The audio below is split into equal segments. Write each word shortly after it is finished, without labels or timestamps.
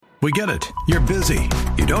We get it. You're busy.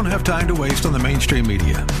 You don't have time to waste on the mainstream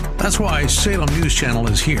media. That's why Salem News Channel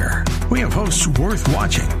is here. We have hosts worth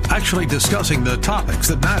watching, actually discussing the topics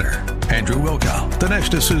that matter. Andrew Wilkow,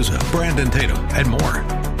 Dinesh D'Souza, Brandon Tatum, and more.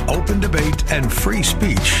 Open debate and free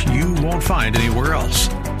speech you won't find anywhere else.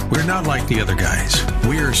 We're not like the other guys.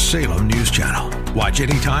 We're Salem News Channel. Watch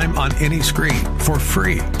anytime on any screen for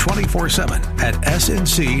free 24/7 at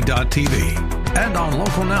snc.tv and on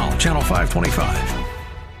Local Now, Channel 525.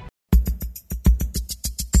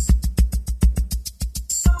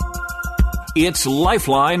 It's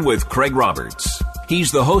Lifeline with Craig Roberts.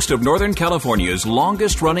 He's the host of Northern California's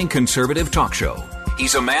longest-running conservative talk show.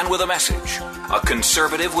 He's a man with a message, a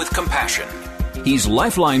conservative with compassion. He's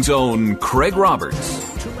Lifeline's own Craig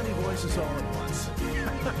Roberts. Too many voices all at once.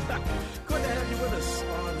 Good to have you with us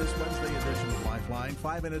on this Wednesday edition of Lifeline.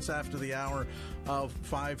 5 minutes after the hour of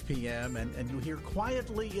 5 p.m. And you hear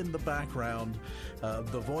quietly in the background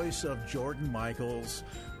the voice of Jordan Michaels,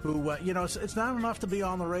 who, it's not enough to be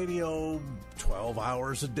on the radio 12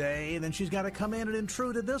 hours a day, and then she's got to come in and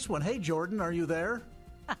intrude in this one. Hey, Jordan, are you there?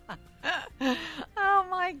 Oh,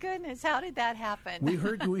 my goodness. How did that happen? We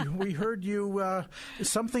heard you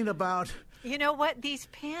something about... You know what? These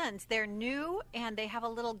pens, they're new, and they have a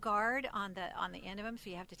little guard on the end of them, so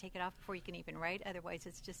you have to take it off before you can even write. Otherwise,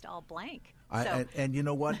 it's just all blank. And you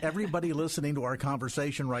know what? Everybody listening to our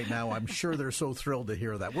conversation right now, I'm sure they're so thrilled to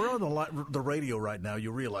hear that. We're on the radio right now. You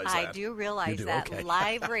realize that? I do realize that. Okay.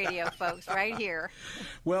 Live radio, folks, right here.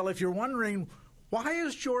 Well, if you're wondering, why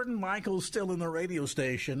is Jordan Michaels still in the radio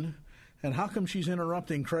station? And how come she's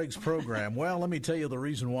interrupting Craig's program? Well, let me tell you the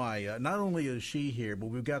reason why. Not only is she here,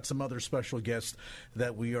 but we've got some other special guests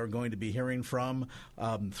that we are going to be hearing from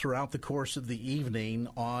throughout the course of the evening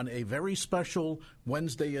on a very special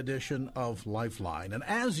Wednesday edition of Lifeline. And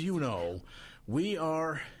as you know, we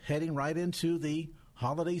are heading right into the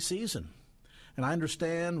holiday season. And I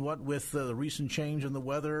understand what with the recent change in the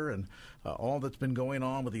weather and all that's been going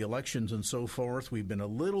on with the elections and so forth, we've been a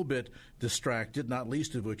little bit distracted, not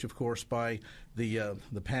least of which, of course, by the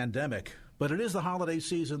pandemic. But it is the holiday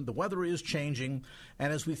season. The weather is changing.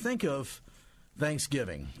 And as we think of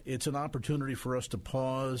Thanksgiving, it's an opportunity for us to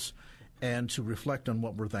pause and to reflect on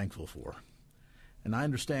what we're thankful for. And I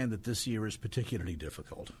understand that this year is particularly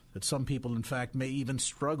difficult, that some people, in fact, may even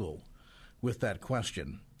struggle with that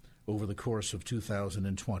question over the course of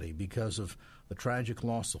 2020 because of the tragic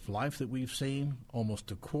loss of life that we've seen. Almost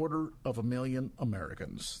 250,000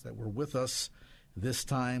 Americans that were with us this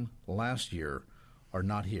time last year are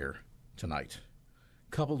not here tonight.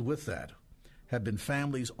 Coupled with that have been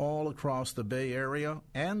families all across the Bay Area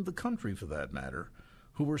and the country, for that matter,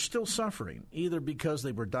 who are still suffering, either because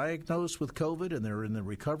they were diagnosed with COVID and they're in the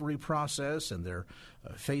recovery process and they're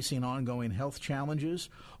facing ongoing health challenges,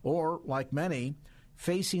 or, like many,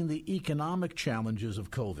 facing the economic challenges of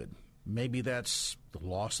COVID. Maybe that's the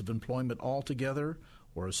loss of employment altogether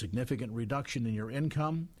or a significant reduction in your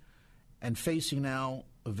income, and facing now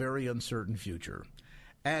a very uncertain future.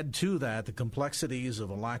 Add to that the complexities of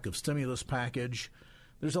a lack of stimulus package.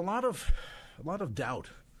 There's a lot of doubt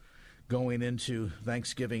going into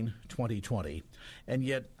Thanksgiving 2020, and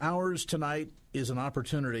yet ours tonight is an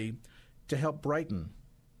opportunity to help brighten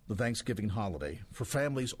the Thanksgiving holiday for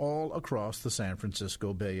families all across the San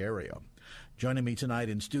Francisco Bay Area. Joining me tonight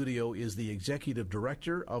in studio is the Executive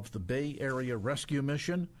Director of the Bay Area Rescue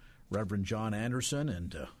Mission, Reverend John Anderson,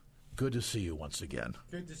 and good to see you once again.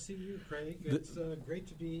 Good to see you, Craig. It's great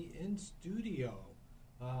to be in studio.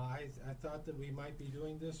 I thought that we might be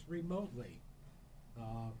doing this remotely,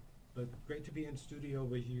 but great to be in studio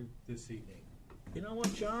with you this evening. You know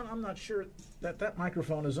what, John? I'm not sure that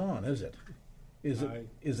microphone is on, is it?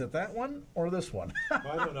 Is it that one or this one?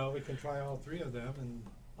 I don't know. We can try all three of them and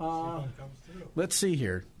see what comes through. Let's see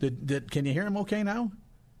here. Can you hear him okay now?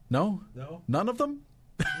 No? No. None of them?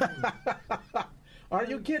 Are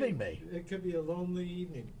you kidding me? It could be a lonely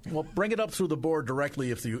evening. Well, bring it up through the board directly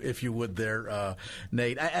if you would there,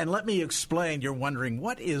 Nate. And let me explain. You're wondering,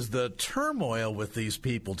 what is the turmoil with these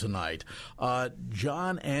people tonight?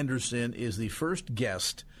 John Anderson is the first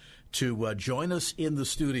guest to join us in the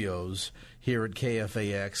studios here at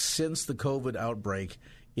KFAX since the COVID outbreak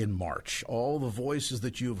in March. All the voices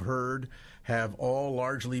that you've heard have all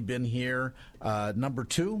largely been here. Number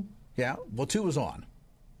two, yeah, well, two is on.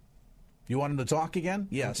 You want him to talk again?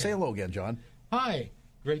 Yeah, okay. Say hello again, John. Hi,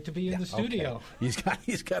 great to be in the studio. Okay.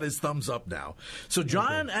 He's got his thumbs up now. So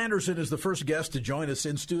John Anderson is the first guest to join us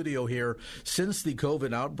in studio here since the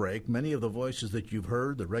COVID outbreak. Many of the voices that you've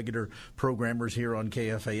heard, the regular programmers here on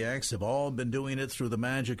KFAX, have all been doing it through the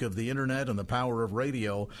magic of the internet and the power of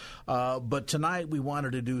radio. But tonight we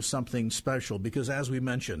wanted to do something special because, as we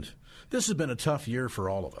mentioned, this has been a tough year for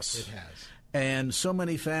all of us. It has. And so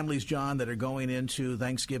many families, John, that are going into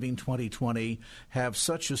Thanksgiving 2020 have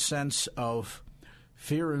such a sense of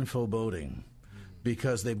fear and foreboding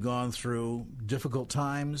because they've gone through difficult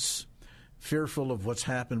times, fearful of what's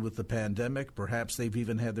happened with the pandemic. Perhaps they've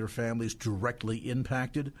even had their families directly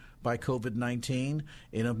impacted by COVID-19,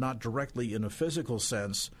 and if not directly in a physical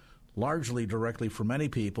sense, largely directly for many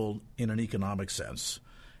people in an economic sense.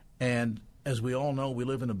 And as we all know, we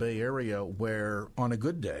live in a Bay Area where on a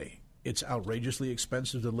good day, it's outrageously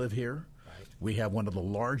expensive to live here. Right. We have one of the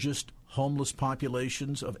largest homeless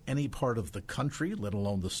populations of any part of the country, let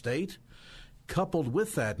alone the state. Coupled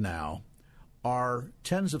with that now are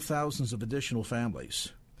tens of thousands of additional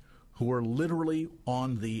families who are literally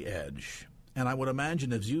on the edge. And I would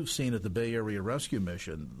imagine, as you've seen at the Bay Area Rescue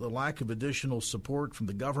Mission, the lack of additional support from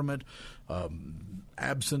the government,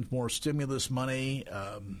 absent more stimulus money,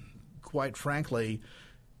 quite frankly,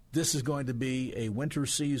 this is going to be a winter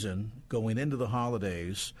season going into the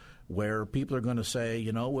holidays where people are going to say,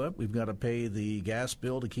 you know what, we've got to pay the gas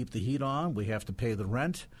bill to keep the heat on, we have to pay the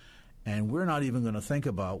rent, and we're not even going to think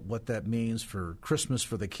about what that means for Christmas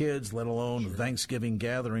for the kids, let alone the Thanksgiving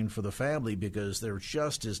gathering for the family, because there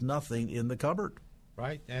just is nothing in the cupboard.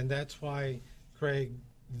 Right, and that's why, Craig,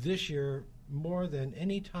 this year, more than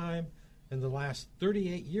any time in the last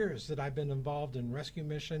 38 years that I've been involved in rescue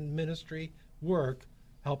mission ministry work,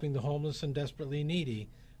 helping the homeless and desperately needy,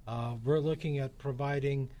 we're looking at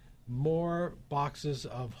providing more boxes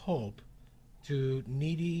of hope to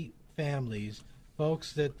needy families,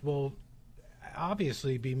 folks that will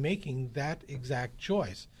obviously be making that exact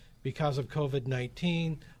choice because of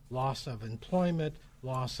COVID-19, loss of employment,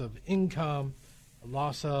 loss of income,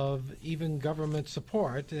 loss of even government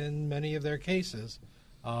support in many of their cases.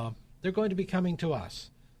 They're going to be coming to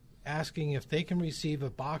us, asking if they can receive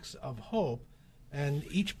a box of hope, and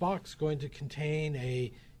each box going to contain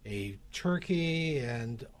a turkey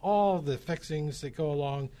and all the fixings that go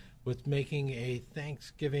along with making a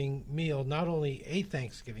Thanksgiving meal, not only a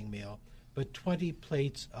Thanksgiving meal, but 20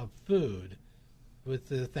 plates of food with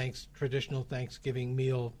the traditional Thanksgiving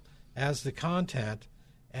meal as the content,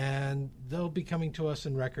 and they'll be coming to us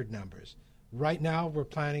in record numbers. Right now, we're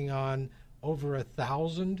planning on over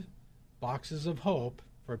 1,000 boxes of hope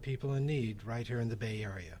for people in need right here in the Bay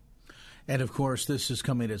Area. And, of course, this is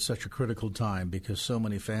coming at such a critical time because so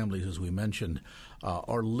many families, as we mentioned,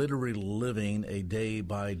 are literally living a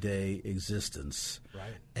day-by-day existence.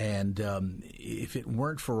 Right. And if it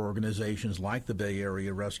weren't for organizations like the Bay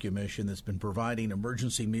Area Rescue Mission that's been providing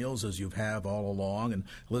emergency meals, as you have all along, and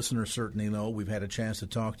listeners certainly know, we've had a chance to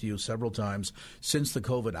talk to you several times since the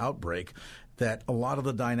COVID outbreak, that a lot of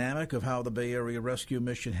the dynamic of how the Bay Area Rescue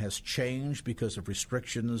Mission has changed because of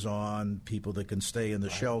restrictions on people that can stay in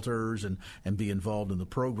the shelters and be involved in the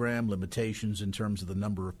program, limitations in terms of the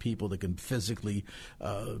number of people that can physically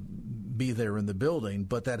be there in the building.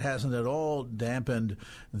 But that hasn't at all dampened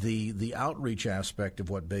the outreach aspect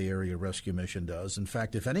of what Bay Area Rescue Mission does. In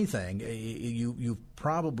fact, if anything, you've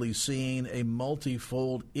probably seen a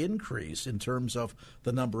multifold increase in terms of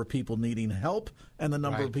the number of people needing help and the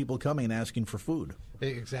number of people coming asking for food.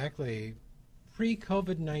 Exactly.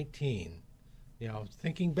 Pre-COVID-19,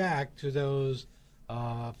 thinking back to those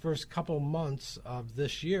first couple months of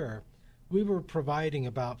this year, we were providing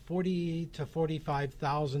about 40 to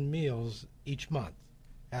 45,000 meals each month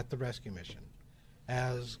at the Rescue Mission.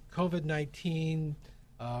 As COVID-19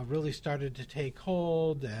 really started to take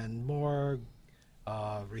hold and more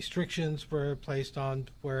restrictions were placed on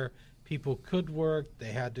where people could work,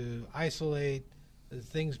 they had to isolate,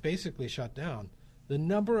 things basically shut down. The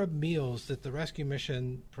number of meals that the Rescue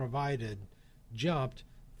Mission provided jumped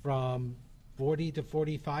from 40 to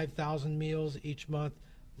 45,000 meals each month.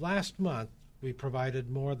 Last month, we provided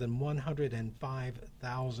more than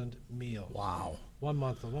 105,000 meals. Wow. 1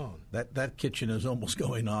 month alone. That kitchen is almost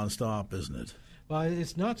going nonstop, isn't it? Well,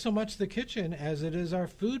 it's not so much the kitchen as it is our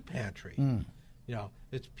food pantry.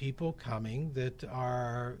 It's people coming that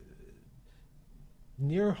are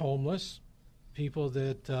near homeless, people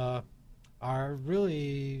that are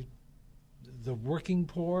really the working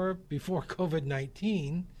poor before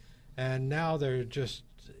COVID-19, and now they're just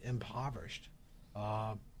impoverished.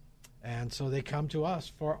 And so they come to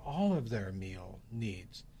us for all of their meal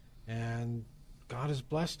needs. And God has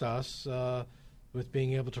blessed us with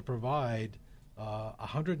being able to provide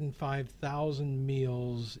 105,000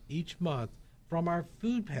 meals each month from our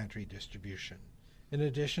food pantry distribution, in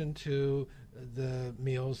addition to the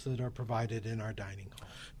meals that are provided in our dining hall.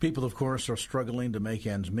 People, of course, are struggling to make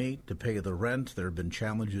ends meet, to pay the rent. There have been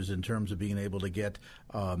challenges in terms of being able to get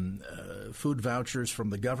food vouchers from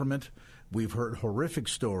the government. We've heard horrific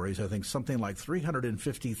stories. I think something like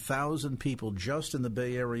 350,000 people just in the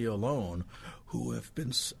Bay Area alone who have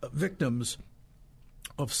been victims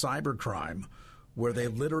of cybercrime, where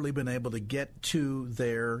they've literally been able to get to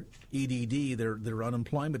their EDD, their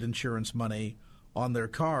unemployment insurance money, on their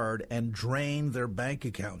card and drain their bank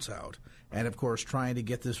accounts out. And, of course, trying to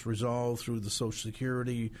get this resolved through the Social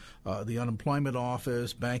Security, the Unemployment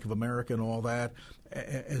Office, Bank of America, and all that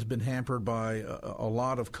has been hampered by a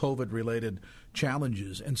lot of COVID-related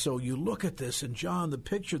challenges. And so you look at this, and, John, the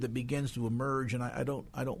picture that begins to emerge, and I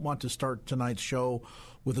don't want to start tonight's show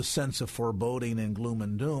with a sense of foreboding and gloom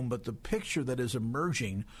and doom, but the picture that is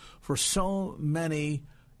emerging for so many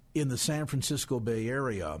in the San Francisco Bay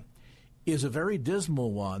Area is a very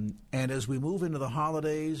dismal one. And as we move into the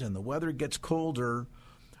holidays and the weather gets colder,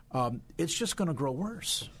 it's just going to grow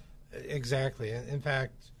worse. Exactly. In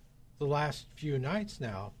fact, the last few nights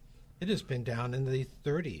now, it has been down in the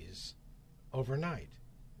 30s overnight.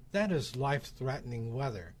 That is life-threatening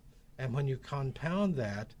weather. And when you compound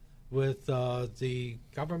that with the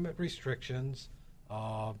government restrictions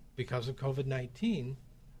because of COVID-19,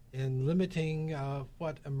 in limiting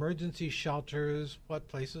what emergency shelters, what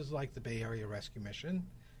places like the Bay Area Rescue Mission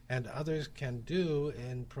and others can do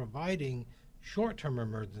in providing short-term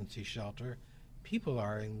emergency shelter, people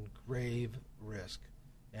are in grave risk.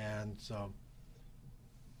 And so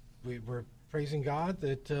we're praising God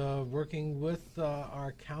that working with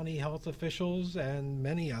our county health officials and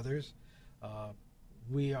many others,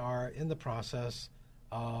 we are in the process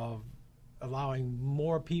of allowing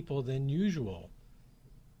more people than usual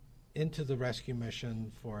into the rescue mission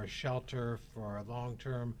for shelter, for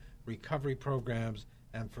long-term recovery programs,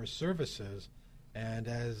 and for services. And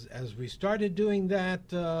as we started doing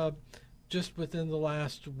that just within the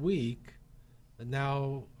last week,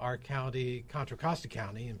 now our county, Contra Costa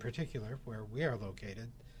County in particular, where we are located,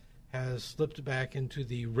 has slipped back into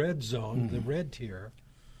the red zone, the red tier.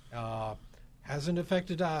 Hasn't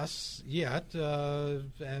affected us yet,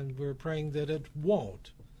 and we're praying that it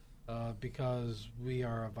won't. Because we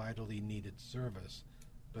are a vitally needed service.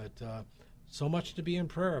 But so much to be in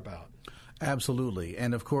prayer about. Absolutely.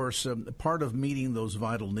 And, of course, part of meeting those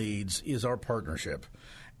vital needs is our partnership.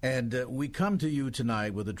 And we come to you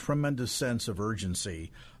tonight with a tremendous sense of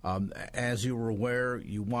urgency. As you were aware,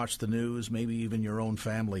 you watch the news, maybe even your own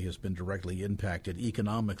family has been directly impacted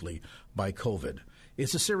economically by COVID.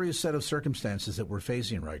 It's a serious set of circumstances that we're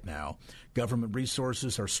facing right now. Government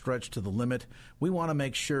resources are stretched to the limit. We want to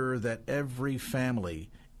make sure that every family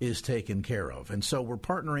is taken care of. And so we're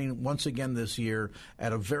partnering once again this year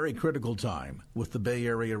at a very critical time with the Bay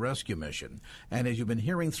Area Rescue Mission. And as you've been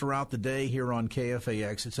hearing throughout the day here on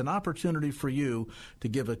KFAX, it's an opportunity for you to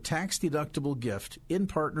give a tax-deductible gift in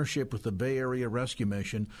partnership with the Bay Area Rescue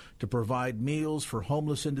Mission to provide meals for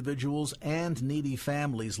homeless individuals and needy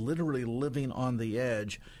families literally living on the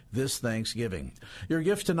edge this Thanksgiving. Your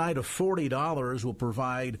gift tonight of $40 will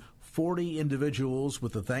provide 40 individuals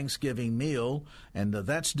with a Thanksgiving meal, and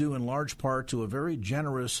that's due in large part to a very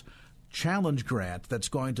generous challenge grant that's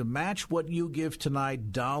going to match what you give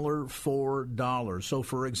tonight dollar for dollar. So,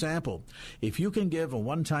 for example, if you can give a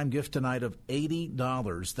one-time gift tonight of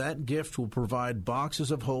 $80, that gift will provide Boxes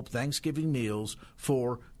of Hope Thanksgiving meals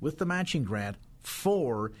for, with the matching grant,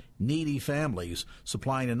 4 needy families,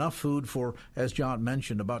 supplying enough food for, as John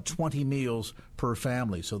mentioned, about 20 meals per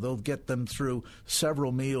family. So they'll get them through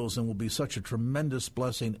several meals and will be such a tremendous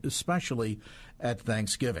blessing, especially at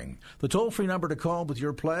Thanksgiving. The toll-free number to call with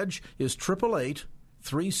your pledge is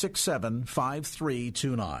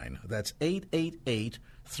 888-367-5329. That's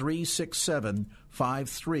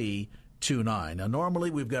 888-367-5329. Now,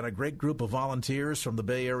 normally we've got a great group of volunteers from the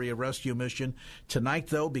Bay Area Rescue Mission. Tonight,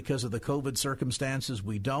 though, because of the COVID circumstances,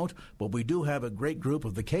 we don't. But we do have a great group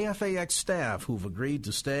of the KFAX staff who've agreed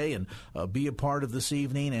to stay and be a part of this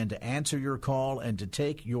evening and to answer your call and to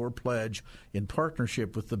take your pledge in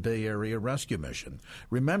partnership with the Bay Area Rescue Mission.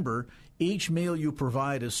 Remember, each meal you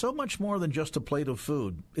provide is so much more than just a plate of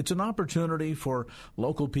food. It's an opportunity for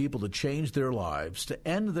local people to change their lives, to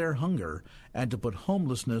end their hunger, and to put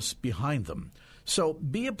homelessness behind them. So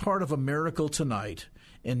be a part of a miracle tonight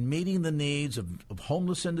in meeting the needs of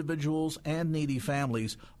homeless individuals and needy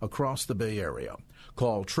families across the Bay Area.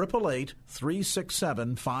 Call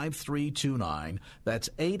 888-367-5329. That's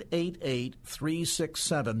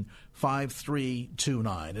 888-367-5329.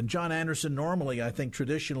 888-367-5329. And John Anderson, normally, I think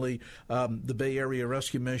traditionally, the Bay Area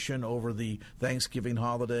Rescue Mission over the Thanksgiving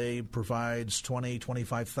holiday provides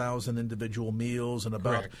 25,000 individual meals and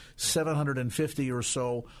about 750 or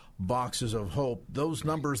so boxes of hope. Those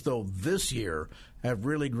numbers, though, this year have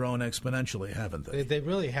really grown exponentially, haven't they? They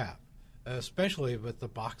really have, especially with the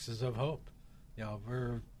boxes of hope.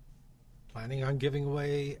 We're planning on giving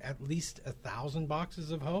away at least 1,000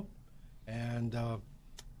 boxes of hope, and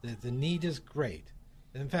the need is great.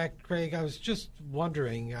 In fact, Craig, I was just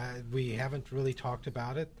wondering, we haven't really talked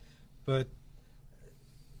about it, but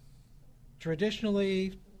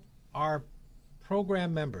traditionally our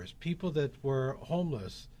program members, people that were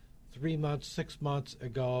homeless 3 months, 6 months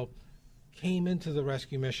ago, came into the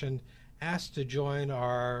rescue mission, asked to join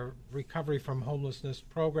our recovery from homelessness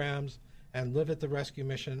programs and live at the rescue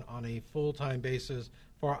mission on a full-time basis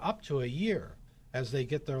for up to a year as they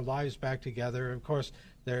get their lives back together. Of course,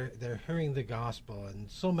 they're hearing the gospel, and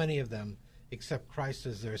so many of them accept Christ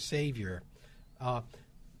as their Savior.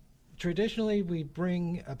 Traditionally, we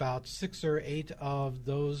bring about 6 or 8 of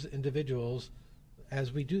those individuals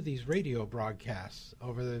as we do these radio broadcasts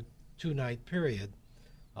over the 2-night period.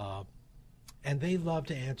 And they love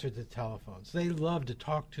to answer the telephones. They love to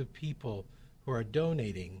talk to people who are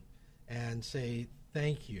donating and say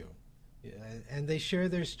thank you. And they share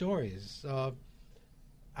their stories.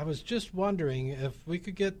 I was just wondering if we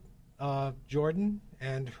could get Jordan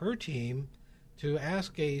and her team to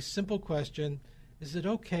ask a simple question. Is it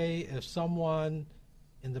okay if someone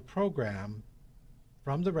in the program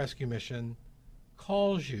from the rescue mission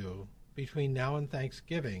calls you between now and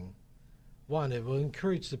Thanksgiving? One, it will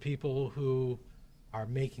encourage the people who are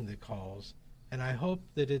making the calls, and I hope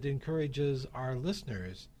that it encourages our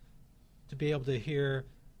listeners to be able to hear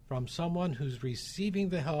from someone who's receiving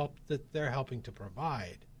the help that they're helping to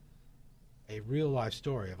provide a real-life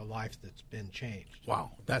story of a life that's been changed.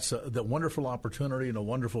 Wow, that's the wonderful opportunity and a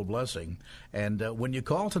wonderful blessing. And when you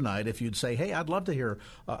call tonight, if you'd say, hey, I'd love to hear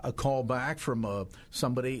a call back from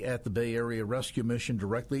somebody at the Bay Area Rescue Mission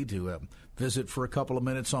directly to visit for a couple of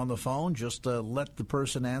minutes on the phone, just let the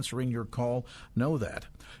person answering your call know that.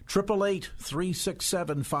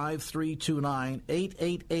 888-367-5329,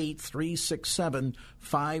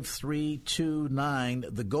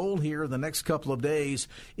 888-367-5329. The goal here the next couple of days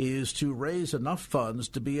is to raise enough funds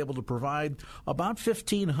to be able to provide about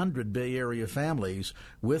 1,500 Bay Area families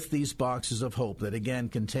with these boxes of hope that, again,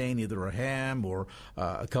 contain either a ham or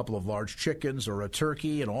a couple of large chickens or a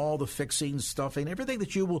turkey, and all the fixings, stuffing, everything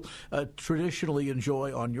that you will traditionally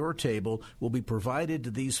enjoy on your table will be provided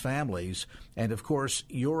to these families. And, of course,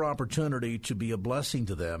 your opportunity to be a blessing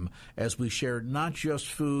to them as we share not just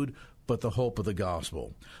food, but the hope of the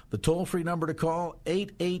gospel. The toll-free number to call,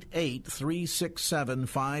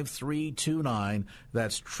 888-367-5329.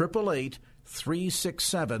 That's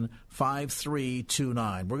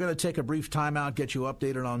 888-367-5329. We're going to take a brief timeout, get you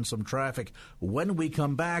updated on some traffic. When we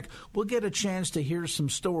come back, we'll get a chance to hear some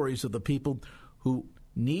stories of the people who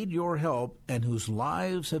need your help and whose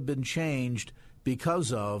lives have been changed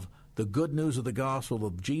because of the good news of the gospel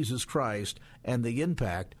of Jesus Christ and the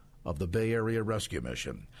impact of the Bay Area Rescue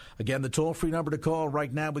Mission. Again, the toll-free number to call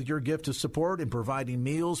right now with your gift of support in providing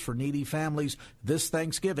meals for needy families this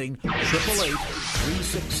Thanksgiving,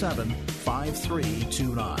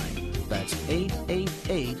 888-367-5329. That's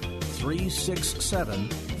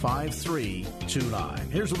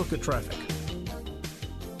 888-367-5329. Here's a look at traffic.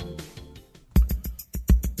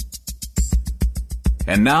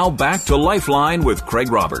 And now back to Lifeline with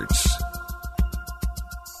Craig Roberts.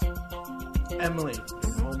 Emily,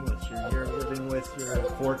 you're homeless. You're here living with your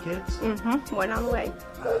 4 kids? Mm-hmm. One on the way.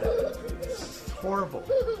 It's horrible.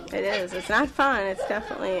 It is. It's not fun. It's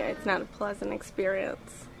not a pleasant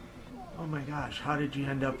experience. Oh my gosh, how did you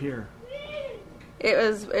end up here?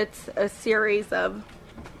 It's a series of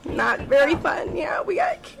not very fun. Yeah, we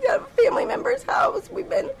got kicked out of a family member's house. We've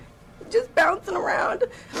been just bouncing around.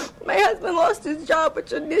 My husband lost his job,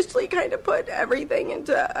 which initially kind of put everything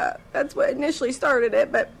into, that's what initially started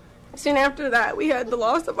it, but soon after that, we had the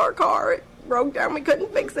loss of our car. It broke down. We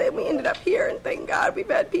couldn't fix it. We ended up here, and thank God we've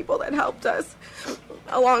had people that helped us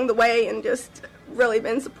along the way and just really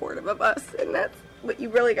been supportive of us. And that's what you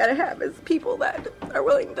really got to have, is people that are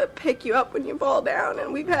willing to pick you up when you fall down,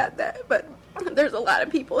 and we've had that. But there's a lot of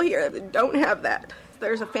people here that don't have that.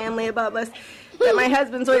 There's a family above us that my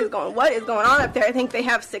husband's always going, what is going on up there? I think they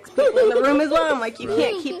have 6 people in the room as well. I'm like, you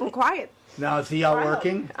can't keep them quiet. Now, is he out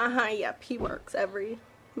working? Yep, he works every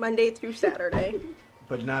Monday through Saturday.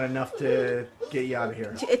 But not enough to get you out of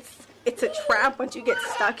here. it's a trap once you get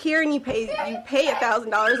stuck here and you pay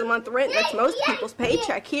 $1,000 a month rent. That's most people's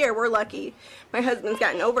paycheck here. We're lucky. My husband's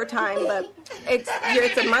gotten overtime, but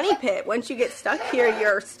it's a money pit. Once you get stuck here,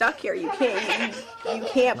 you're stuck here. You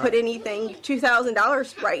can't put anything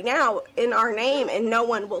 $2,000 right now in our name, and no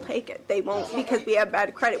one will take it. They won't because we have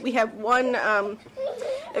bad credit. We have one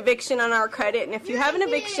eviction on our credit, and if you have an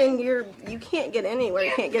eviction, you can't get anywhere.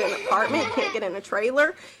 You can't get an apartment. You can't get in a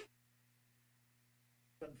trailer.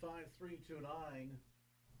 5329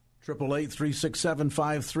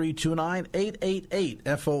 888-367-5329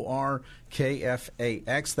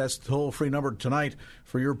 888-FORKFAX. That's the toll-free number tonight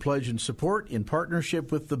for your pledge and support in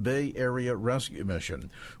partnership with the Bay Area Rescue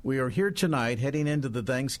Mission. We are here tonight heading into the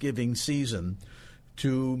Thanksgiving season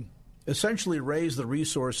to essentially raise the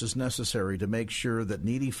resources necessary to make sure that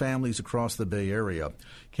needy families across the Bay Area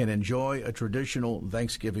can enjoy a traditional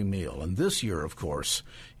Thanksgiving meal. And this year, of course,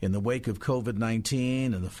 in the wake of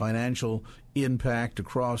COVID-19 and the financial impact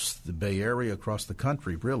across the Bay Area, across the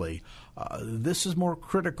country, really, this is more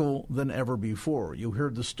critical than ever before. You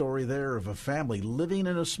heard the story there of a family living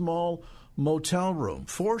in a small motel room,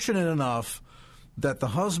 fortunate enough that the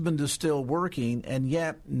husband is still working and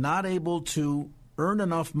yet not able to earn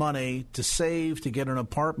enough money to save to get an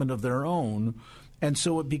apartment of their own. And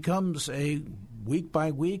so it becomes a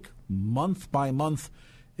week-by-week, month-by-month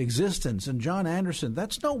existence. And John Anderson,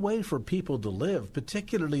 that's no way for people to live,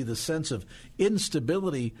 particularly the sense of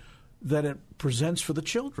instability that it presents for the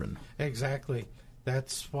children. Exactly.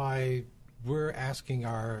 That's why we're asking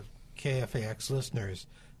our KFAX listeners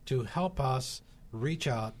to help us reach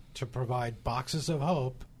out to provide boxes of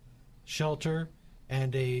hope, shelter,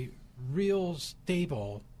 and a real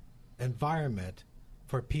stable environment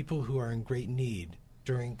for people who are in great need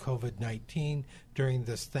during COVID-19, during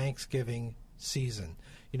this Thanksgiving season.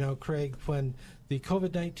 You know, Craig, when the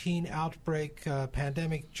COVID-19 outbreak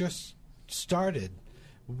pandemic just started,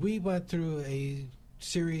 we went through a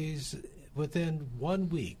series within 1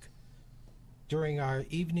 week during our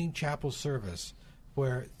evening chapel service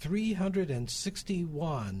where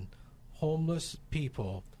 361 homeless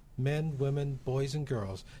people, men, women, boys, and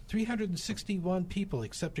girls, 361 people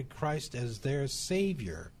accepted Christ as their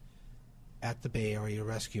Savior at the Bay Area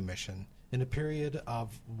Rescue Mission in a period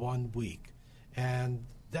of 1 week. And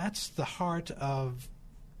that's the heart of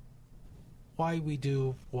why we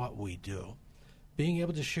do what we do. Being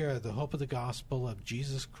able to share the hope of the gospel of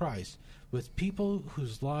Jesus Christ with people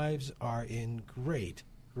whose lives are in great,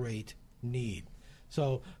 great need.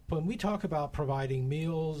 So when we talk about providing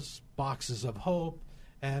meals, boxes of hope,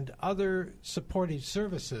 and other supportive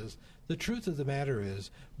services, the truth of the matter is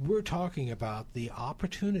we're talking about the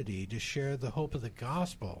opportunity to share the hope of the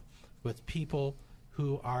gospel with people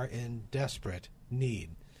who are in desperate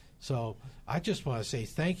need. So I just want to say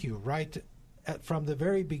thank you from the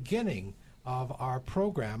very beginning of our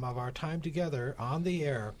program, of our time together on the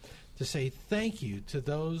air, to say thank you to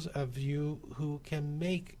those of you who can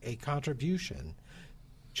make a contribution.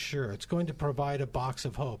 Sure, it's going to provide a box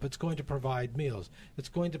of hope. It's going to provide meals. It's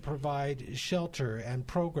going to provide shelter and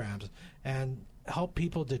programs and help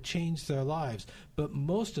people to change their lives. But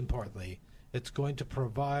most importantly, it's going to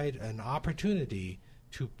provide an opportunity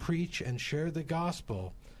to preach and share the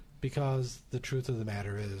gospel, because the truth of the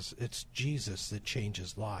matter is it's Jesus that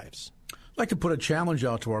changes lives. I'd like to put a challenge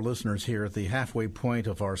out to our listeners here at the halfway point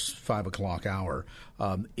of our 5 o'clock hour.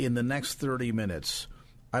 In the next 30 minutes,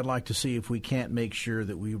 I'd like to see if we can't make sure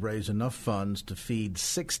that we raise enough funds to feed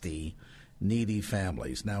 60 needy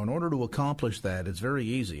families. Now, in order to accomplish that, it's very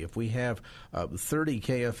easy. If we have 30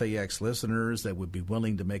 KFAX listeners that would be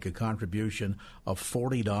willing to make a contribution of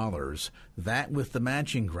 $40, that with the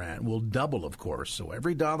matching grant will double, of course. So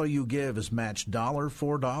every dollar you give is matched dollar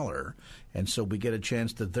for dollar. And so we get a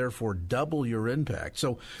chance to therefore double your impact.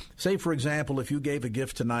 So say, for example, if you gave a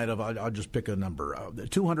gift tonight of, I'll just pick a number,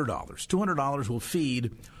 $200. $200 will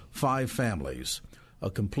feed 5 families a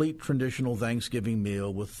complete traditional Thanksgiving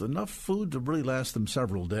meal with enough food to really last them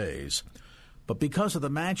several days. But because of the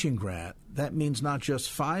matching grant, that means not just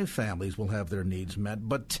 5 families will have their needs met,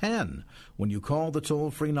 but 10. When you call the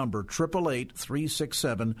toll-free number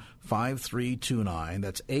 888-367-5329,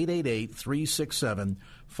 that's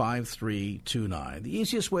 888-367-5329. The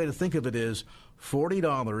easiest way to think of it is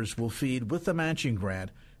 $40 will feed, with the matching grant,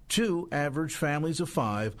 2 average families of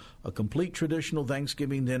 5, a complete traditional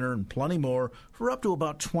Thanksgiving dinner, and plenty more for up to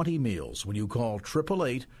about 20 meals when you call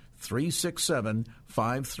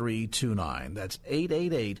 888-367-5329. That's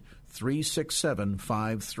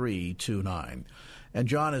 888-367-5329. And,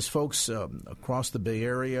 John, as folks across the Bay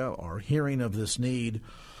Area are hearing of this need,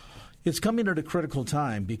 it's coming at a critical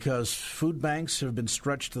time because food banks have been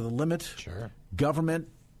stretched to the limit. Sure. Government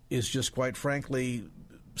is just quite frankly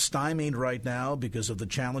stymied right now because of the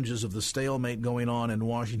challenges of the stalemate going on in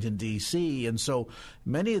Washington, D.C. And so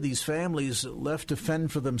many of these families left to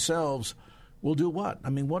fend for themselves will do what? I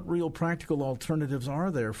mean, what real practical alternatives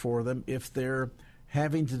are there for them if they're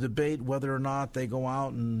having to debate whether or not they go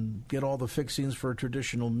out and get all the fixings for a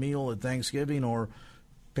traditional meal at Thanksgiving or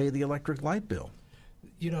pay the electric light bill?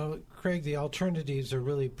 You know, Craig, the alternatives are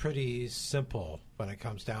really pretty simple when it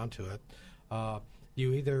comes down to it.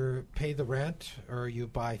 You either pay the rent or you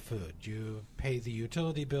buy food. You pay the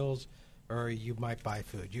utility bills or you might buy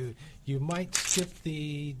food. You might skip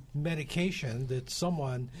the medication that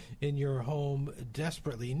someone in your home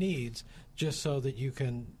desperately needs just so that you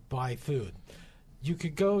can buy food. You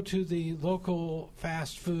could go to the local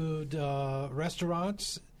fast food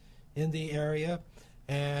restaurants in the area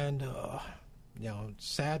and,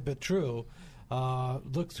 sad but true,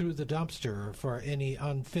 look through the dumpster for any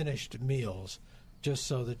unfinished meals just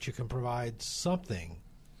so that you can provide some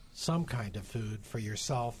kind of food for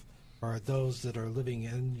yourself or those that are living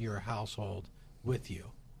in your household with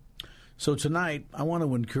you. So tonight, I want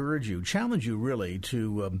to encourage you, challenge you really,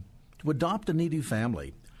 to adopt a needy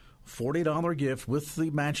family. $40 gift with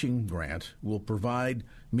the matching grant will provide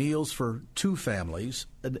meals for 2 families.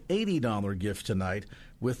 An $80 gift tonight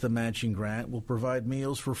with the matching grant will provide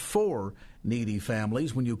meals for 4 needy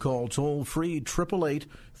families when you call toll-free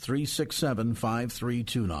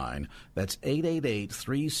 888-367-5329. That's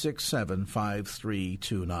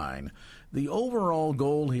 888-367-5329. The overall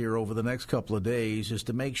goal here over the next couple of days is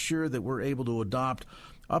to make sure that we're able to adopt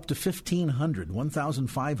up to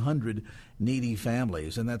 1,500 needy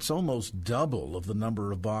families, and that's almost double of the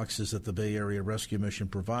number of boxes that the Bay Area Rescue Mission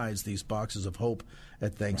provides, these boxes of hope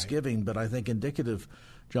at Thanksgiving. Right. But I think indicative,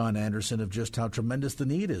 John Anderson, of just how tremendous the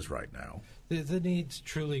need is right now. The need's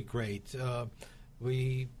truly great.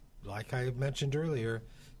 We, like I mentioned earlier,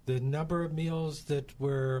 the number of meals that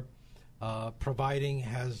we're providing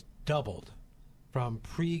has doubled from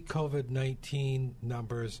pre-COVID-19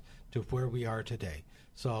 numbers to where we are today.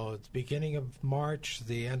 So it's beginning of March,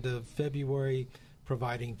 the end of February,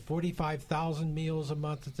 providing 45,000 meals a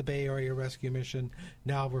month at the Bay Area Rescue Mission.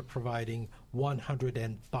 Now we're providing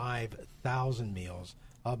 105,000 meals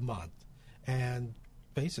a month. And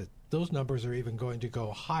face it, those numbers are even going to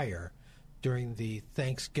go higher during the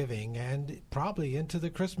Thanksgiving and probably into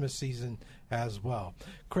the Christmas season as well.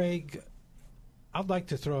 Craig, I'd like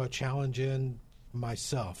to throw a challenge in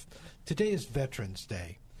myself. Today is Veterans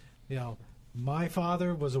Day. You know, my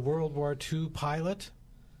father was a World War II pilot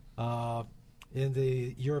in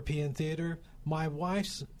the European theater. My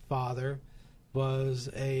wife's father was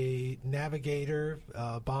a navigator,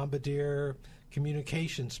 bombardier,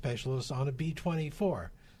 communication specialist on a B-24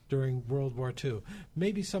 during World War II.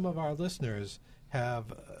 Maybe some of our listeners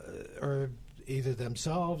have, or either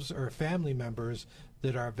themselves or family members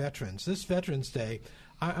that are veterans. This Veterans Day,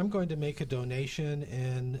 I'm going to make a donation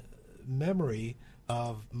in memory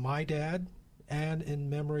of my dad and in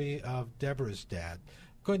memory of Deborah's dad.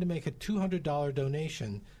 I'm going to make a $200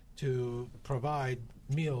 donation to provide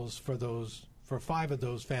meals for 5 of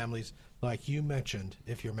those families, like you mentioned,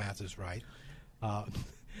 if your math is right. But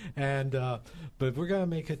we're going to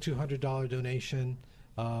make a $200 donation,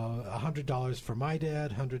 $100 for my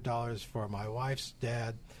dad, $100 for my wife's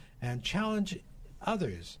dad, and challenge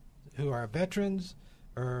others who are veterans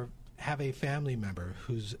or have a family member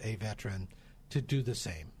who's a veteran to do the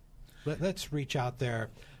same. Let's reach out there.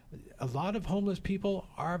 A lot of homeless people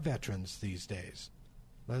are veterans these days.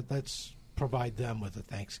 Let's provide them with a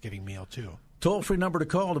Thanksgiving meal, too. Toll-free number to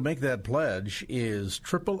call to make that pledge is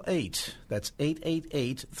 888. That's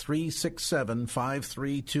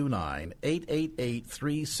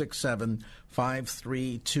 888-367-5329.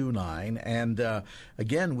 888-367-5329. And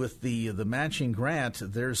again, with the matching grant,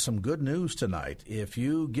 there's some good news tonight. If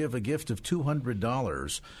you give a gift of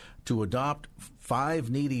 $200 to adopt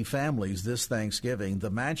 5 needy families this Thanksgiving,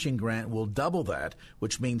 the matching grant will double that,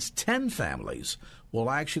 which means 10 families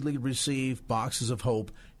will actually receive boxes of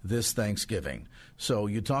hope this Thanksgiving. So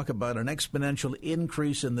you talk about an exponential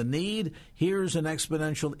increase in the need. Here's an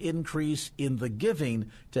exponential increase in the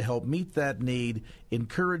giving to help meet that need,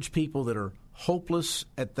 encourage people that are hopeless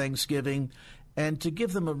at Thanksgiving, and to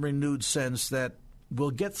give them a renewed sense that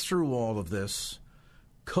we'll get through all of this.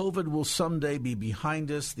 COVID will someday be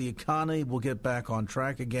behind us. The economy will get back on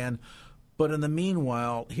track again. But in the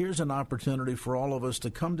meanwhile, here's an opportunity for all of us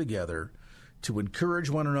to come together, to encourage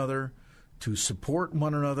one another, to support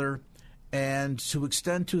one another, and to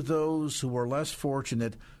extend to those who are less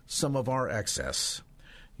fortunate some of our excess.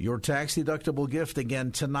 Your tax-deductible gift,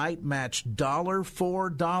 again, tonight, matched $1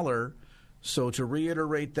 for $1 So to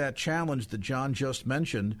reiterate that challenge that John just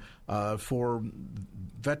mentioned, for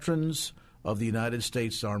veterans of the United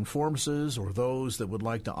States Armed Forces or those that would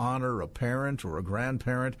like to honor a parent or a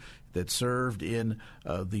grandparent that served in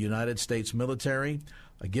the United States military,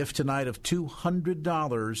 a gift tonight of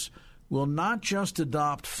 $200 will not just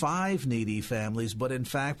adopt 5 needy families, but in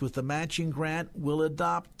fact, with the matching grant, will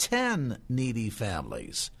adopt 10 needy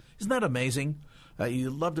families. Isn't that amazing?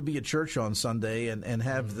 You'd love to be at church on Sunday and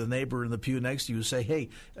have the neighbor in the pew next to you say, hey,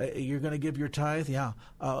 you're going to give your tithe? Yeah.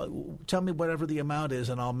 Tell me whatever the amount is,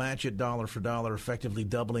 and I'll match it dollar for dollar, effectively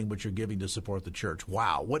doubling what you're giving to support the church.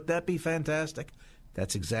 Wow. Wouldn't that be fantastic?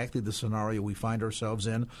 That's exactly the scenario we find ourselves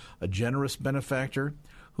in. A generous benefactor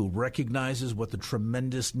who recognizes what the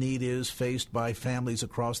tremendous need is faced by families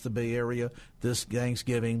across the Bay Area this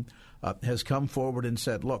Thanksgiving has come forward and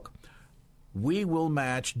said, look, we will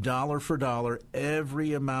match dollar for dollar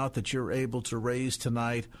every amount that you're able to raise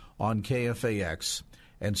tonight on KFAX.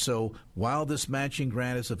 And so while this matching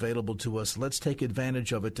grant is available to us, let's take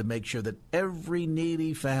advantage of it to make sure that every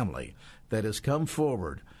needy family that has come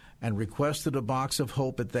forward and requested a box of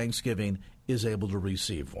hope at Thanksgiving is able to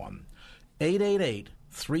receive one.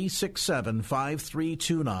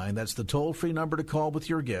 888-367-5329. That's the toll-free number to call with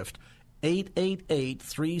your gift.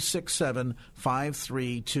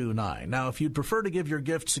 888-367-5329. Now, if you'd prefer to give your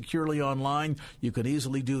gift securely online, you can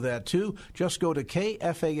easily do that too. Just go to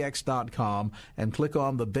KFAX.com and click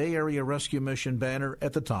on the Bay Area Rescue Mission banner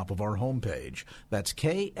at the top of our homepage. That's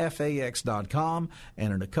KFAX.com,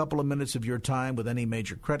 and in a couple of minutes of your time with any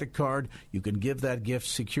major credit card, you can give that gift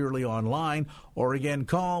securely online, or again,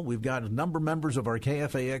 call. We've got a number of members of our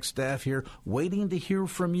KFAX staff here waiting to hear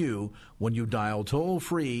from you when you dial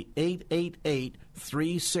toll-free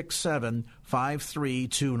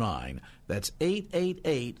 888-367-5329. That's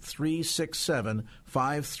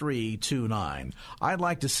 888-367-5329. I'd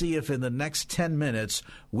like to see if in the next 10 minutes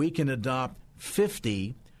we can adopt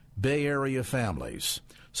 50 Bay Area families.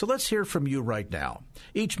 So let's hear from you right now.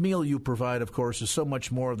 Each meal you provide, of course, is so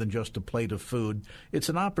much more than just a plate of food. It's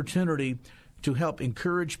an opportunity to help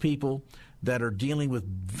encourage people that are dealing with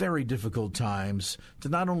very difficult times, to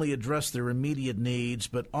not only address their immediate needs,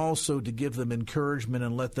 but also to give them encouragement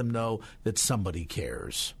and let them know that somebody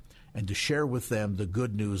cares, and to share with them the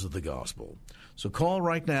good news of the gospel. So call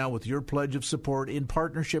right now with your pledge of support in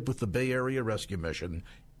partnership with the Bay Area Rescue Mission,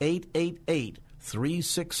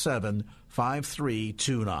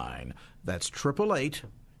 888-367-5329. That's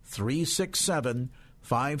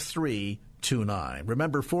 888-367-5329.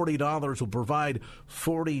 Remember, $40 will provide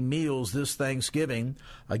 40 meals this Thanksgiving.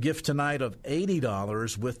 A gift tonight of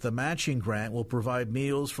 $80 with the matching grant will provide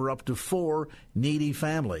meals for up to 4 needy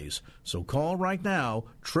families. So call right now,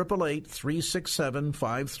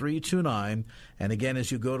 888-367-5329. And again,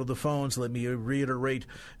 as you go to the phones, let me reiterate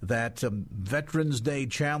that Veterans Day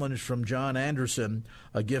challenge from John Anderson.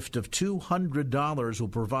 A gift of $200 will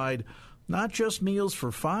provide not just meals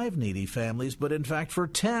for 5 needy families, but in fact for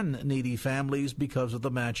 10 needy families because of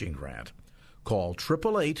the matching grant. Call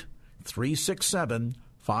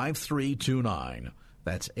 888-367-5329.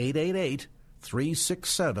 That's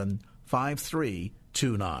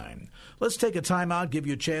 888-367-5329. Let's take a time out, give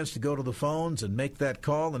you a chance to go to the phones and make that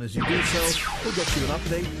call. And as you do so, we'll get you an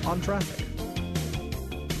update on traffic.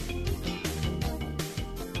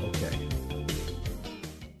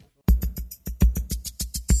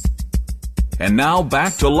 And now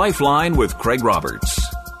back to Lifeline with Craig Roberts.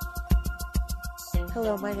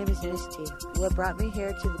 Hello, my name is Misty. What brought me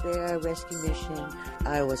here to the Bay Area Rescue Mission,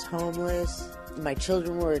 I was homeless. My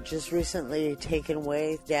children were just recently taken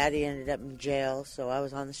away. Daddy ended up in jail, so I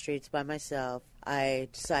was on the streets by myself. I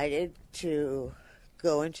decided to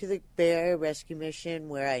go into the Bay Area Rescue Mission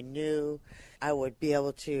where I knew I would be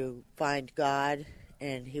able to find God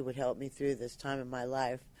and He would help me through this time in my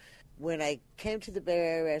life. When I came to the Bay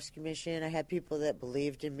Area Rescue Mission, I had people that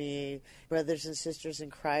believed in me. Brothers and sisters in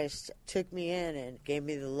Christ took me in and gave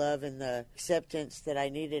me the love and the acceptance that I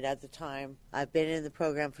needed at the time. I've been in the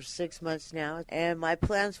program for 6 months now, and my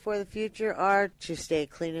plans for the future are to stay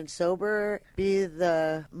clean and sober, be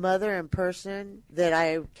the mother and person that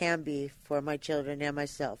I can be for my children and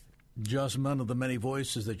myself. Just one of the many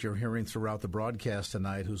voices that you're hearing throughout the broadcast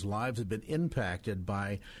tonight whose lives have been impacted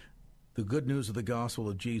by the good news of the gospel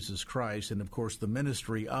of Jesus Christ, and, of course, the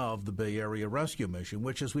ministry of the Bay Area Rescue Mission,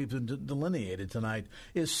 which, as we've been delineated tonight,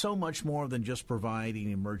 is so much more than just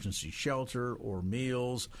providing emergency shelter or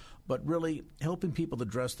meals, but really helping people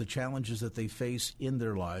address the challenges that they face in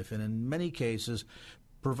their life, and in many cases,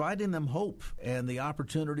 providing them hope and the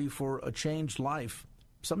opportunity for a changed life,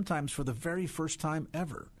 sometimes for the very first time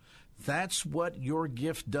ever. That's what your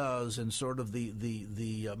gift does in sort of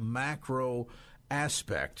the macro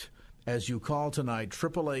aspect. As you call tonight,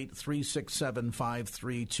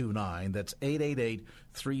 888-367-5329. That's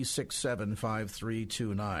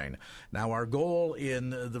 888-367-5329. Now, our goal in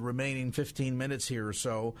the remaining 15 minutes here or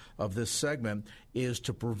so of this segment is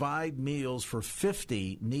to provide meals for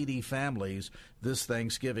 50 needy families this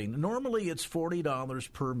Thanksgiving. Normally, it's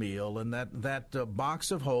 $40 per meal, and that box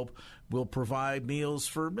of hope will provide meals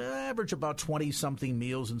for average about 20-something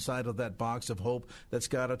meals inside of that box of hope that's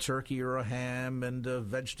got a turkey or a ham and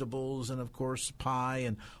vegetables and, of course, pie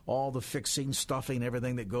and all the fixing, stuffing,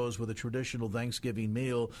 everything that goes with a traditional Thanksgiving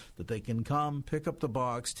meal, that they can come, pick up the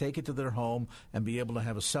box, take it to their home, and be able to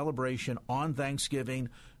have a celebration on Thanksgiving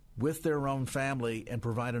with their own family and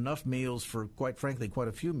provide enough meals for, quite frankly, quite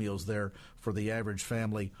a few meals there for the average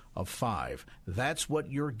family of 5. That's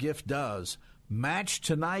what your gift does. Match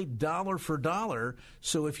tonight dollar for dollar.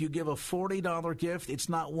 So if you give a $40 gift, it's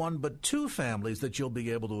not one but 2 families that you'll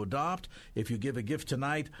be able to adopt. If you give a gift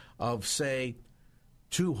tonight of, say,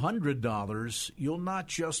 $200, you'll not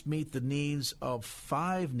just meet the needs of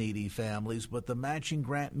 5 needy families, but the matching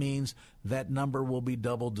grant means that number will be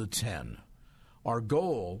doubled to 10. Our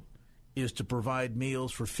goal is to provide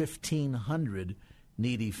meals for 1,500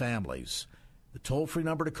 needy families. The toll-free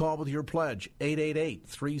number to call with your pledge,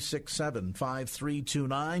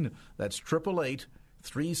 888-367-5329. That's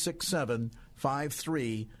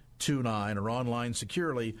 888-367-5329. Or online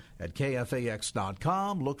securely at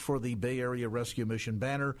KFAX.com. Look for the Bay Area Rescue Mission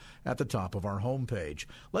banner at the top of our homepage.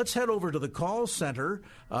 Let's head over to the call center,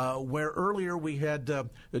 where earlier we had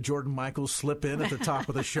Jordan Michaels slip in at the top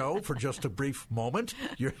of the show for just a brief moment.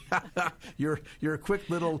 Your quick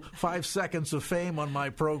little 5 seconds of fame on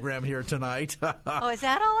my program here tonight. Oh, is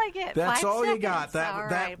that all I get? That's 5 all seconds? you got.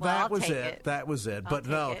 That was it. it. That was it. I'll But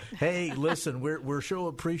no, take it. hey, listen, we're so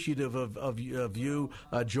appreciative of you,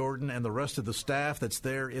 Jordan, and the rest of the staff that's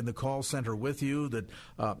there in the call center with you that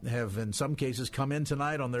have, in some cases, come in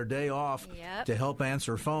tonight on their day off to help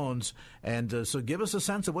answer phones. And so give us a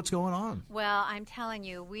sense of what's going on. Well, I'm telling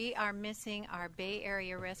you, we are missing our Bay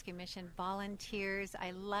Area Rescue Mission volunteers.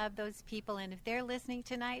 I love those people. And if they're listening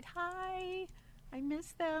tonight, hi, I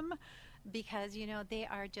miss them. Because, you know, they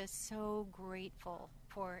are just so grateful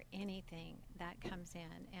for anything that comes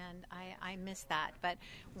in, and I miss that. But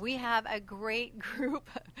we have a great group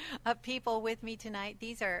of people with me tonight.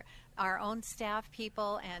 These are our own staff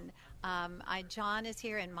people, and John is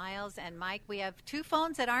here, and Miles and Mike. We have 2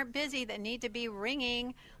 phones that aren't busy that need to be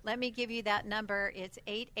ringing. Let me give you that number. It's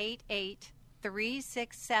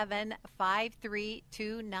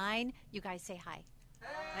 888-367-5329. You guys say hi.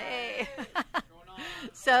 Hey.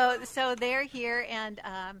 So they're here, and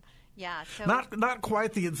so not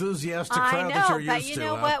quite the enthusiastic crowd that you're used to. But you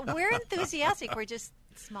know what? We're enthusiastic. We're just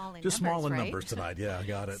small in just numbers, small in right? numbers tonight. Yeah, I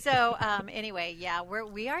got it. So anyway,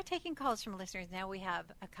 we are taking calls from listeners now. We have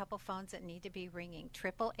a couple phones that need to be ringing.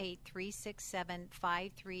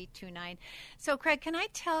 888-367-5329. So Craig, can I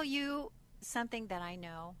tell you something that I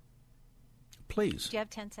know? Please. Do you have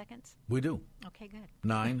 10 seconds? We do. Okay, good.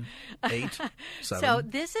 9, 8, 7. So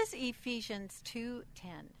this is Ephesians 2:10.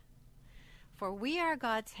 For we are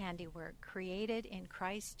God's handiwork, created in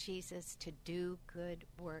Christ Jesus to do good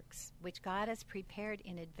works, which God has prepared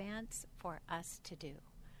in advance for us to do.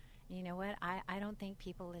 You know what? I don't think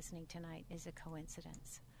people listening tonight is a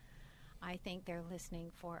coincidence. I think they're listening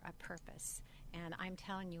for a purpose. And I'm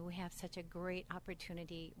telling you, we have such a great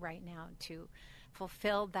opportunity right now to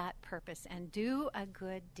fulfill that purpose and do a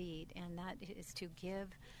good deed, and that is to give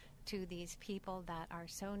to these people that are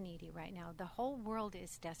so needy right now. The whole world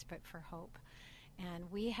is desperate for hope,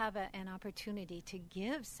 and we have an opportunity to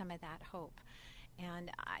give some of that hope.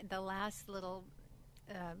 And the last little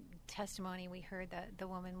testimony we heard, the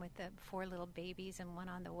woman with the 4 little babies and one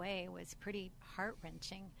on the way, was pretty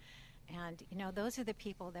heart-wrenching. And, you know, those are the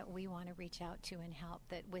people that we want to reach out to and help,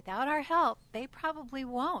 that without our help, they probably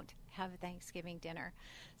won't have Thanksgiving dinner.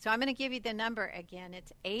 So I'm going to give you the number again.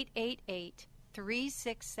 It's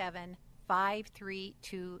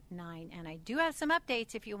 888-367-5329. And I do have some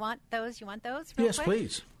updates if you want those. You want those real Yes, quick?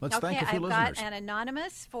 please. Let's thank a few listeners. I've got an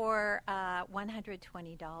anonymous for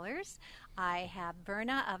 $120. I have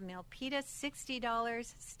Berna of Milpitas,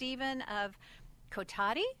 $60. Stephen of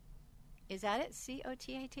Cotati. Is that it? Cotati?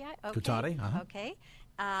 Okay. Cotati, Okay.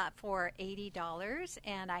 For $80.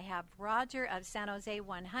 And I have Roger of San Jose,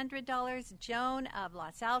 $100. Joan of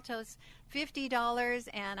Los Altos, $50.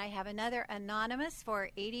 And I have another anonymous for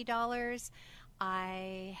 $80.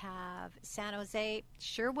 I have San Jose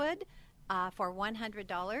Sherwood for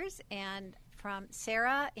 $100. And from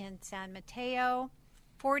Sarah in San Mateo,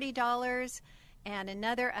 $40. and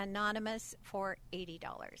another anonymous for $80.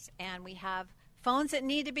 And we have phones that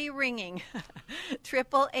need to be ringing.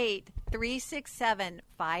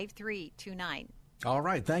 888-367-5329. All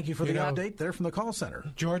right. Thank you for the update there from the call center.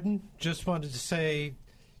 Jordan, just wanted to say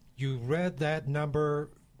you read that number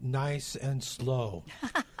nice and slow.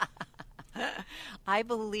 I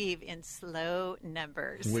believe in slow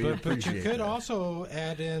numbers. But you could also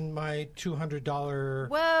add in my $200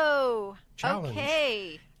 Whoa. challenge.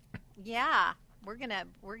 Okay. Yeah. We're gonna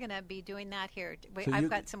be doing that here. So I've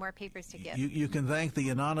got some more papers to get. You can thank the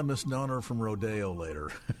anonymous donor from Rodeo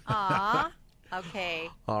later. Aw. Okay.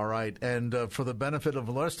 All right. And for the benefit of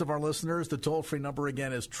the rest of our listeners, the toll-free number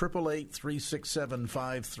again is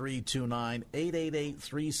 888-367-5329,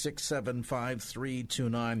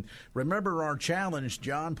 888-367-5329. Remember our challenge,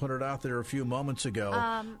 John put it out there a few moments ago.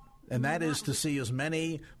 And that is to see as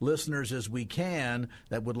many listeners as we can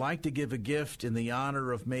that would like to give a gift in the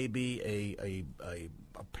honor of maybe a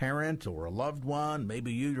parent or a loved one.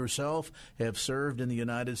 Maybe you yourself have served in the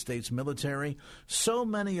United States military. So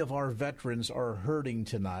many of our veterans are hurting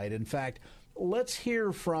tonight. In fact, let's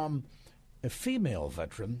hear from a female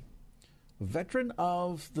veteran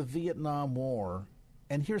of the Vietnam War,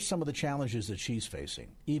 and here's some of the challenges that she's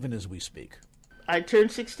facing, even as we speak. I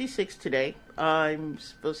turned 66 today. I'm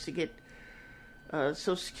supposed to get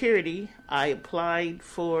Social Security. I applied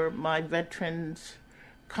for my veterans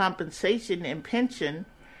compensation and pension,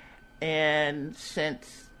 and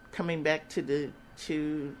since coming back to the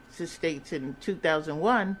States in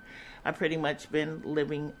 2001, I've pretty much been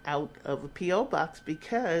living out of a P.O. box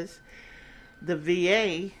because the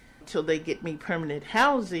VA, till they get me permanent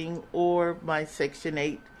housing or my Section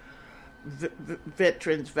 8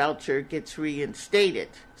 veterans voucher gets reinstated.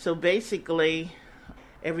 So basically,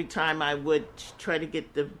 every time I would try to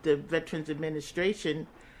get the Veterans Administration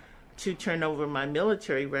to turn over my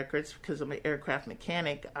military records, because I'm an aircraft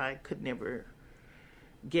mechanic, I could never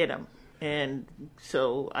get them. And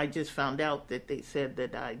so I just found out that they said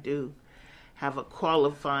that I do have a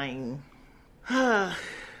qualifying, and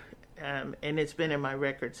it's been in my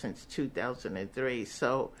record since 2003.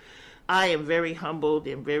 So I am very humbled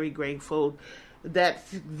and very grateful that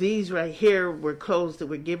these right here were clothes that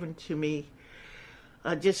were given to me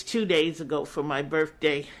just 2 days ago for my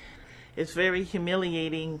birthday. It's very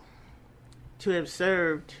humiliating to have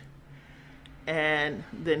served and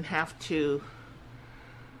then have to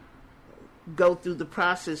go through the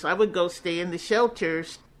process. I would go stay in the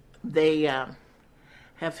shelters. They have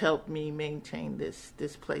helped me maintain this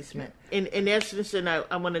placement. In essence, and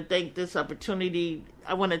I want to thank this opportunity,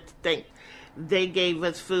 I want to thank, they gave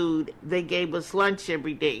us food, they gave us lunch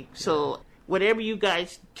every day. So whatever you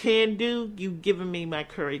guys can do, you've given me my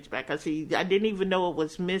courage back. I didn't even know it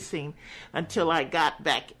was missing until I got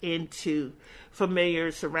back into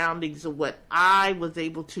familiar surroundings of what I was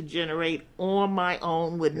able to generate on my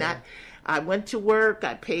own. I went to work,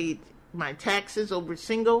 I paid my taxes over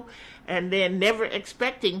single, and then never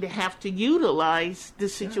expecting to have to utilize the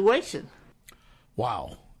situation.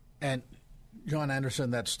 Wow. And John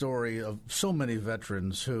Anderson, that story of so many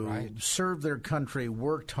veterans who served their country,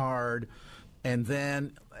 worked hard, and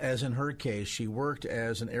then, as in her case, she worked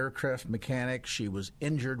as an aircraft mechanic. She was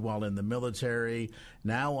injured while in the military,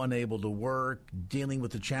 now unable to work, dealing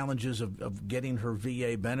with the challenges of getting her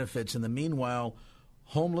VA benefits. In the meanwhile,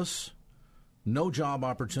 homeless, no job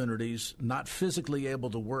opportunities, not physically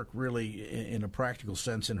able to work really in a practical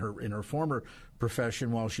sense in her former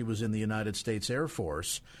profession while she was in the United States Air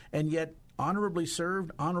Force, and yet honorably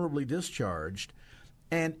served, honorably discharged,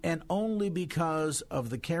 and only because of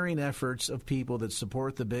the caring efforts of people that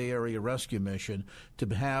support the Bay Area Rescue Mission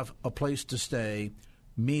to have a place to stay,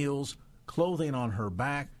 meals, clothing on her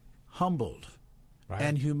back, humbled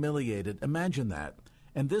and humiliated. Imagine that.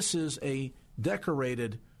 And this is a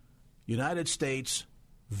decorated United States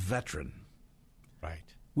veteran. Right.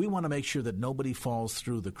 We want to make sure that nobody falls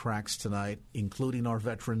through the cracks tonight, including our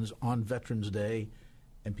veterans on Veterans Day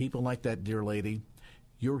and people like that dear lady.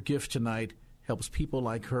 Your gift tonight helps people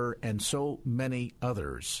like her and so many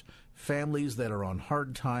others, families that are on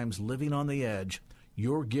hard times, living on the edge.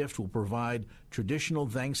 Your gift will provide traditional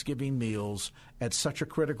Thanksgiving meals at such a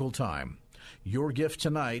critical time. Your gift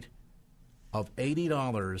tonight of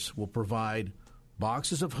 $80 will provide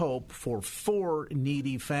boxes of hope for 4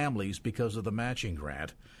 needy families because of the matching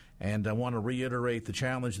grant. And I want to reiterate the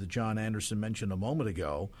challenge that John Anderson mentioned a moment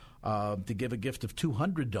ago, to give a gift of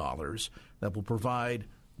 $200 that will provide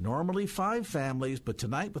normally 5 families, but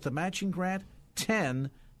tonight with the matching grant, 10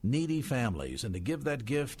 needy families. And to give that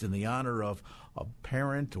gift in the honor of a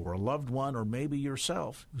parent or a loved one, or maybe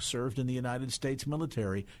yourself who served in the United States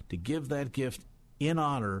military, to give that gift in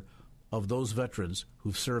honor of those veterans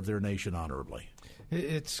who've served their nation honorably.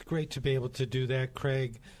 It's great to be able to do that,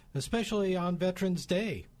 Craig, especially on Veterans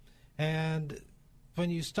Day. And when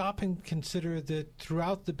you stop and consider that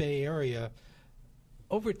throughout the Bay Area,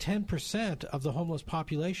 over 10% of the homeless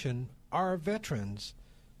population are veterans.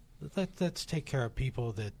 Let's take care of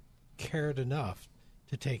people that cared enough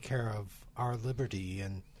to take care of our liberty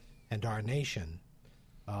and our nation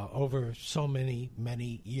over so many,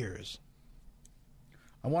 many years.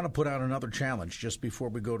 I want to put out another challenge just before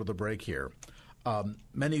we go to the break here.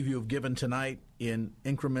 Many of you have given tonight in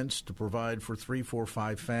increments to provide for 3, 4,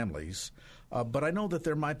 5 families, but I know that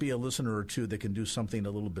there might be a listener or two that can do something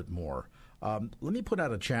a little bit more. Let me put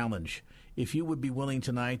out a challenge. If you would be willing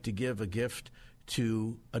tonight to give a gift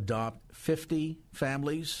to adopt 50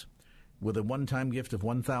 families with a one-time gift of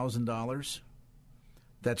 $1,000,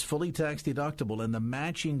 that's fully tax deductible, and the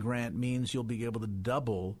matching grant means you'll be able to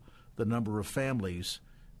double the number of families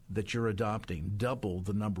that you're adopting, double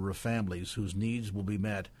the number of families whose needs will be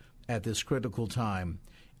met at this critical time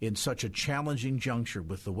in such a challenging juncture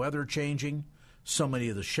with the weather changing, so many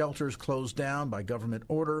of the shelters closed down by government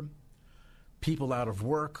order, people out of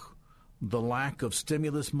work, the lack of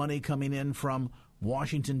stimulus money coming in from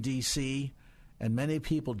Washington, D.C., and many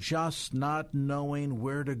people just not knowing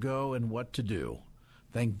where to go and what to do.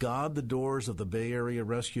 Thank God the doors of the Bay Area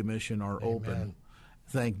Rescue Mission are open.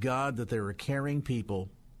 Thank God that there are caring people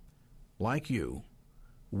like you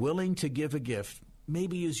willing to give a gift,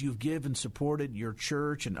 maybe as you've given and supported your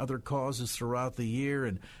church and other causes throughout the year,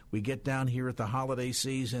 and we get down here at the holiday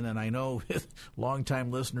season, and I know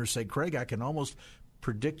longtime listeners say, Craig, I can almost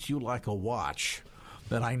predict you like a watch.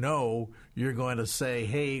 That I know you're going to say,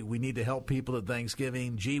 hey, we need to help people at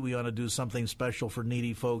Thanksgiving. Gee, we ought to do something special for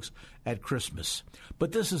needy folks at Christmas.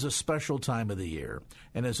 But this is a special time of the year.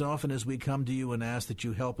 And as often as we come to you and ask that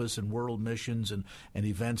you help us in world missions and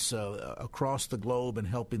events across the globe and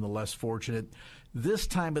helping the less fortunate, this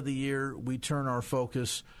time of the year we turn our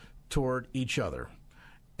focus toward each other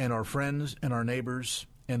and our friends and our neighbors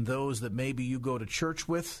and those that maybe you go to church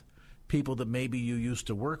with, people that maybe you used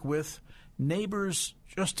to work with, neighbors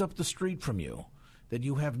just up the street from you that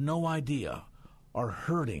you have no idea are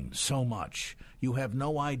hurting so much. You have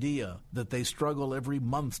no idea that they struggle every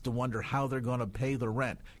month to wonder how they're going to pay the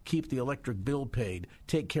rent, keep the electric bill paid,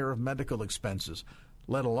 take care of medical expenses,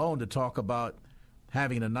 let alone to talk about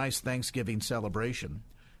having a nice Thanksgiving celebration.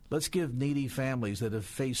 Let's give needy families that have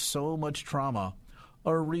faced so much trauma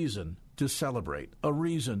a reason to celebrate, a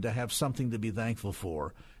reason to have something to be thankful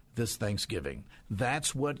for this Thanksgiving.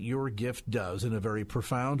 That's what your gift does in a very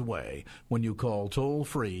profound way when you call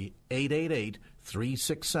toll-free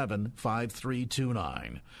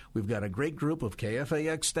 888-367-5329. We've got a great group of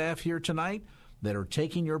KFAX staff here tonight that are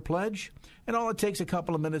taking your pledge, and all it takes a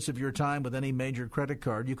couple of minutes of your time with any major credit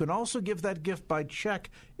card. You can also give that gift by check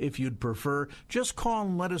if you'd prefer. Just call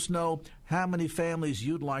and let us know how many families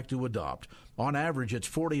you'd like to adopt. On average, it's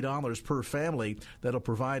 $40 per family. That'll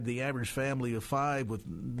provide the average family of 5 with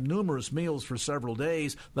numerous meals for several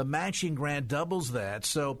days. The matching grant doubles that.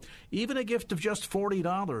 So even a gift of just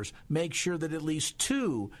 $40, make sure that at least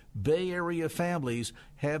 2 Bay Area families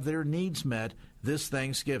have their needs met this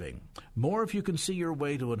Thanksgiving. More if you can see your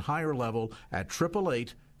way to a higher level at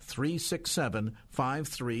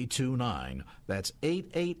 888-367-5329. That's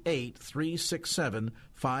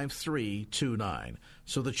 888-367-5329.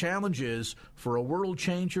 So the challenge is for a world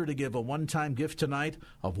changer to give a one-time gift tonight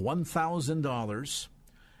of $1,000.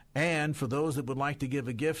 And for those that would like to give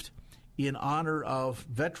a gift in honor of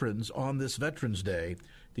veterans on this Veterans Day,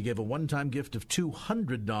 to give a one-time gift of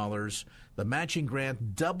 $200, the matching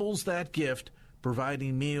grant doubles that gift,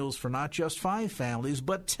 providing meals for not just 5 families,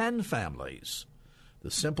 but 10 families. The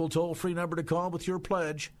simple toll-free number to call with your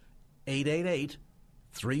pledge,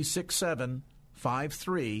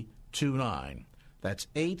 888-367-5329. That's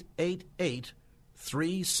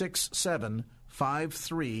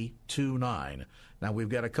 888-367-5329. Now, we've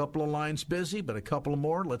got a couple of lines busy, but a couple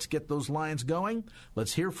more. Let's get those lines going.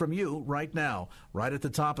 Let's hear from you right now. Right at the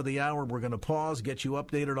top of the hour, we're going to pause, get you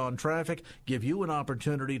updated on traffic, give you an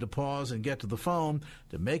opportunity to pause and get to the phone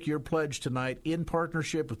to make your pledge tonight in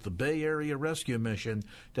partnership with the Bay Area Rescue Mission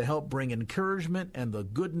to help bring encouragement and the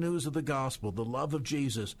good news of the gospel, the love of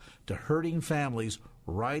Jesus, to hurting families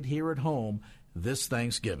right here at home this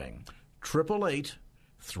Thanksgiving.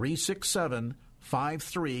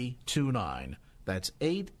 888-367-5329. That's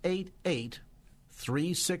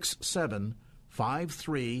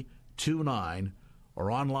 888-367-5329,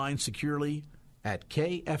 or online securely at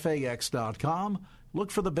KFAX.com. Look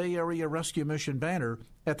for the Bay Area Rescue Mission banner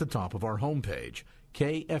at the top of our homepage,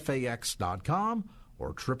 KFAX.com,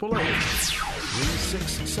 or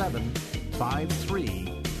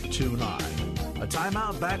 888-367-5329. A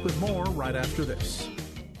timeout, back with more right after this.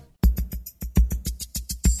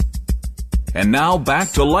 And now back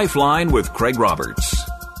to Lifeline with Craig Roberts.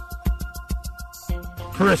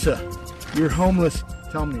 Carissa, you're homeless.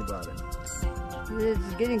 Tell me about it.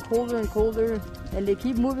 It's getting colder and colder, and they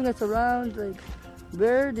keep moving us around. Like,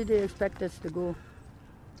 where did they expect us to go?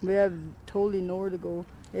 We have totally nowhere to go.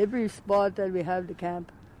 Every spot that we have to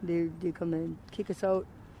camp, they come and kick us out.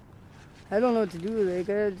 I don't know what to do. Like,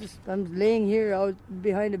 I'm laying here out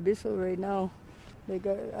behind a Bissell right now. Like,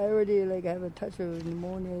 I already have a touch of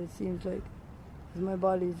pneumonia. It seems like my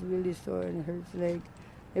body's really sore and it hurts. Like,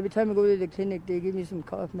 every time I go to the clinic, they give me some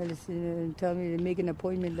cough medicine and tell me to make an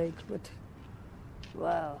appointment. Like, what?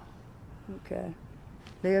 Wow. Okay.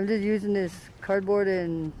 Like, I'm just using this cardboard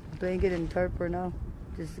and blanket and tarp for now,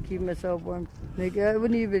 just to keep myself warm. Like, I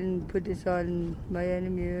wouldn't even put this on my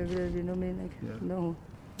enemy or whatever, you know what I mean? Like, yeah. No.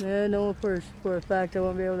 Yeah, no, for a fact, I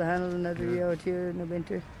won't be able to handle another year out here in the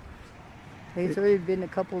winter. Like, it's already been a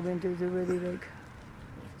couple of winters already, like,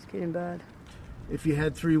 it's getting bad. If you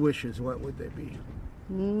had 3 wishes, what would they be?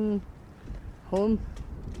 Home,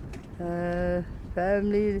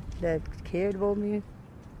 family that cared about me.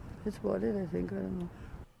 That's about it, I think. I don't know.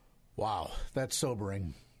 Wow, that's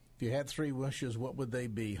sobering. If you had 3 wishes, what would they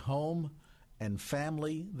be? Home and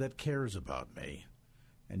family that cares about me.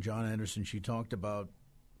 And John Anderson, she talked about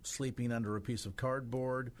sleeping under a piece of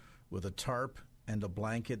cardboard with a tarp and a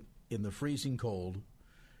blanket in the freezing cold.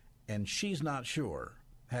 And she's not sure,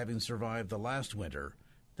 having survived the last winter,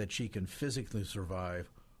 that she can physically survive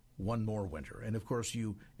one more winter. And, of course,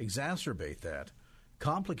 you exacerbate that,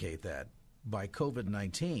 complicate that by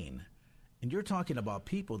COVID-19, and you're talking about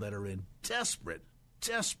people that are in desperate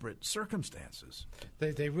circumstances.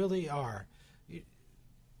 They really are.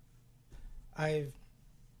 I've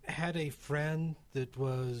had a friend that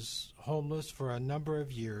was homeless for a number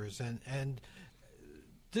of years, and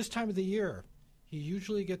this time of the year, he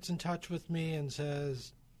usually gets in touch with me and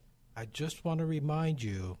says, I just want to remind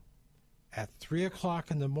you, at 3 o'clock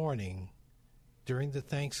in the morning, during the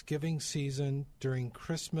Thanksgiving season, during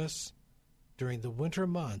Christmas, during the winter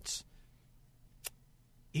months,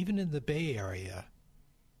 even in the Bay Area,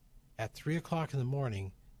 at 3 o'clock in the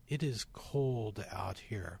morning, it is cold out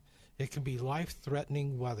here. It can be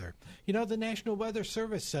life-threatening weather. You know, the National Weather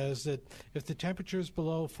Service says that if the temperature is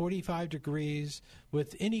below 45 degrees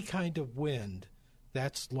with any kind of wind,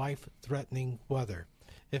 that's life-threatening weather.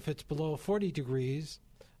 If it's below 40 degrees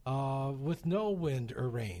with no wind or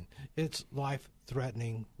rain, it's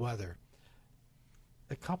life-threatening weather.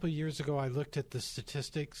 A couple of years ago, I looked at the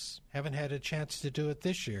statistics. Haven't had a chance to do it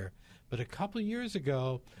this year. But a couple of years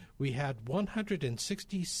ago, we had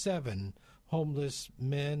 167 homeless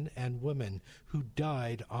men and women who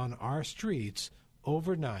died on our streets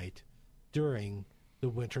overnight during the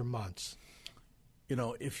winter months. You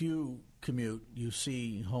know, if you commute, you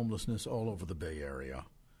see homelessness all over the Bay Area.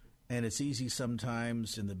 And it's easy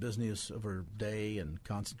sometimes in the business of our day and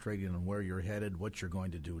concentrating on where you're headed, what you're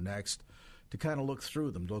going to do next, to kind of look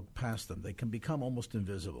through them, look past them. They can become almost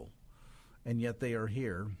invisible. And yet they are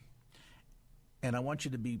here. And I want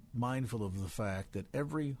you to be mindful of the fact that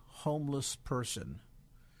every homeless person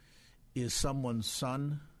is someone's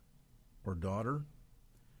son or daughter,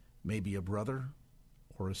 maybe a brother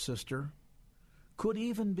or a sister, could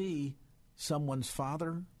even be someone's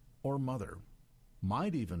father or mother,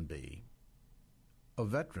 might even be a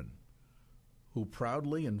veteran who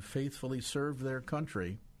proudly and faithfully served their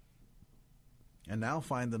country and now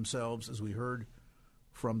find themselves, as we heard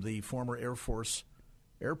from the former Air Force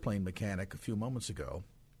airplane mechanic a few moments ago,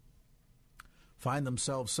 find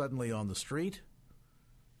themselves suddenly on the street,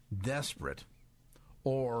 desperate,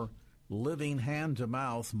 or living hand to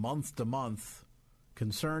mouth, month to month,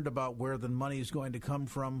 concerned about where the money is going to come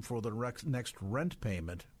from for the next rent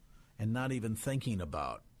payment, and not even thinking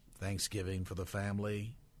about Thanksgiving for the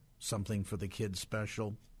family, something for the kids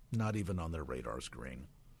special, not even on their radar screen.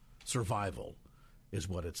 Survival is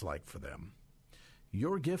what it's like for them.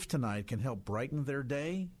 Your gift tonight can help brighten their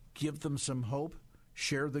day, give them some hope,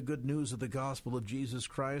 share the good news of the gospel of Jesus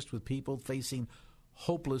Christ with people facing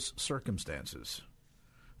hopeless circumstances.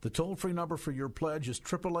 The toll-free number for your pledge is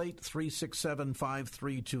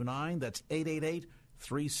 888-367-5329. That's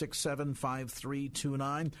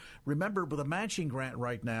 367-5329. Remember, with a matching grant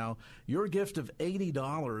right now, your gift of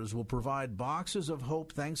 $80 will provide Boxes of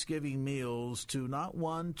Hope Thanksgiving meals to not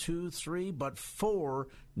 1, 2, 3, but 4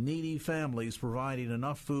 needy families, providing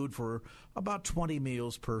enough food for about 20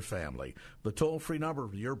 meals per family. The toll-free number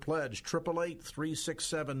for your pledge,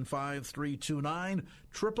 888-367-5329,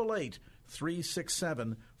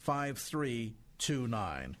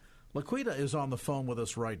 888-367-5329. Laquita is on the phone with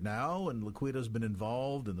us right now, and Laquita's been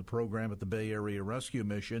involved in the program at the Bay Area Rescue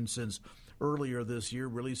Mission since earlier this year,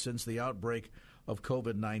 really since the outbreak of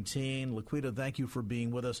COVID-19. Laquita, thank you for being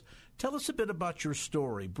with us. Tell us a bit about your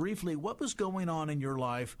story. Briefly, what was going on in your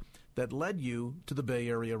life that led you to the Bay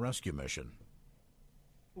Area Rescue Mission?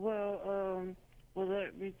 Well, what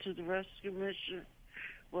led me to the rescue mission?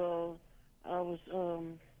 Well, I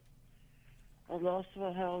lost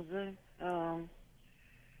my housing.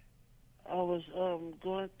 I was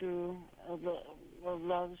going through a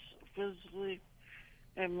lot physically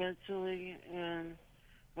and mentally, and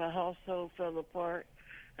my household fell apart.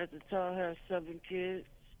 At the time, I had 7 kids,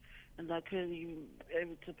 and I couldn't even be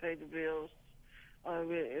able to pay the bills. I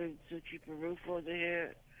was able to keep a roof over their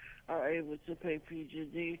head. I was able to pay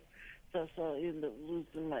PG&E, so I ended up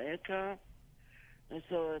losing my income. And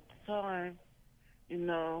so at the time,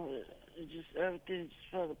 everything just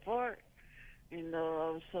fell apart. I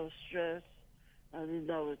was so stressed, I didn't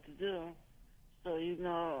know what to do. So,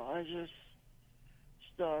 I just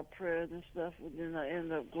started praying and stuff, and then I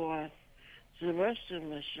ended up going to the rescue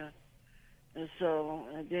mission. And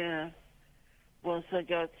then once I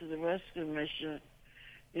got to the rescue mission,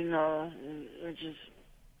 it just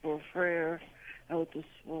for prayer and with the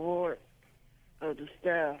support of the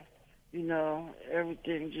staff,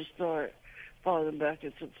 everything just started falling back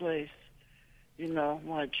into place.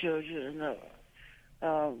 My children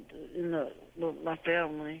and my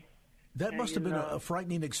family. That must have been a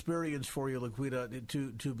frightening experience for you,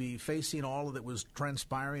 Laquita, to be facing all that was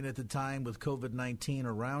transpiring at the time with COVID-19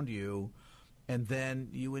 around you, and then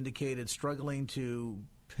you indicated struggling to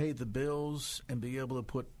pay the bills and be able to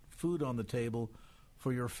put food on the table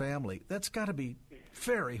for your family. That's got to be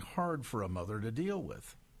very hard for a mother to deal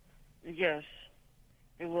with. Yes,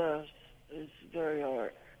 it was. It's very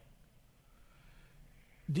hard.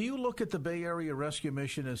 Do you look at the Bay Area Rescue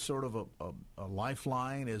Mission as sort of a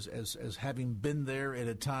lifeline, as having been there at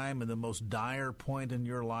a time in the most dire point in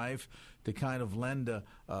your life to kind of lend a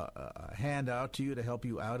hand out to you to help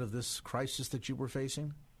you out of this crisis that you were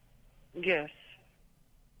facing? Yes.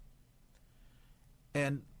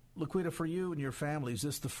 And, Laquita, for you and your family, is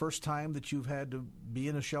this the first time that you've had to be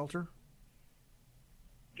in a shelter?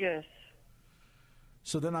 Yes.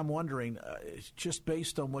 So then I'm wondering, just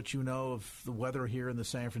based on what you know of the weather here in the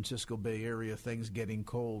San Francisco Bay Area, things getting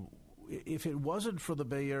cold, if it wasn't for the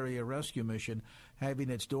Bay Area Rescue Mission having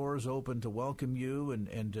its doors open to welcome you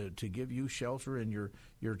and to give you shelter and your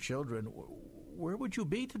children, where would you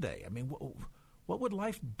be today? I mean, what would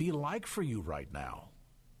life be like for you right now?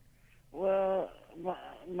 Well,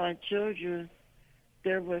 my children,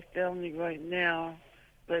 they're with family right now,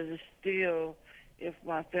 but it's still... If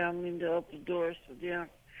my family to open doors for them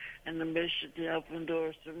and the mission to open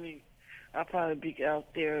doors for me, I'll probably be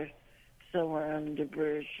out there somewhere under the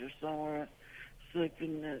bridge or somewhere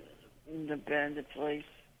sleeping in the abandoned place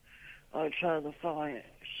or try to find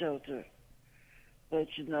shelter. But,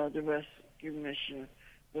 the rescue mission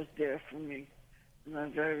was there for me. And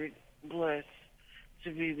I'm very blessed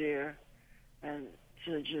to be there and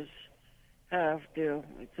to just have them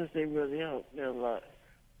because they really helped me a lot.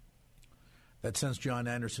 That sends John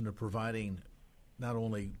Anderson to providing not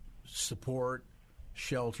only support,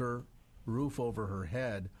 shelter, roof over her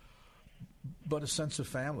head, but a sense of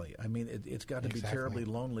family. I mean, it's got to be terribly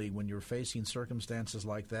lonely when you're facing circumstances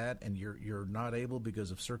like that, and you're not able,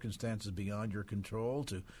 because of circumstances beyond your control,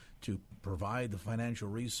 to provide the financial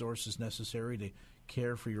resources necessary to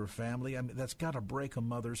care for your family. I mean, that's got to break a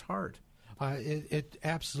mother's heart. It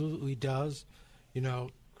absolutely does.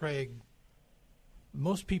 Craig,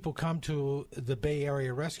 most people come to the Bay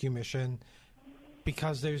Area Rescue Mission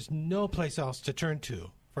because there's no place else to turn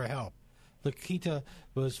to for help. Laquita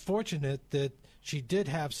was fortunate that she did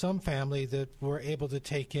have some family that were able to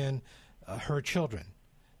take in her children.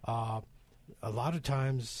 A lot of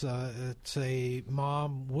times it's a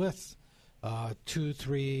mom with 2,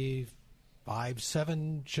 3, 5,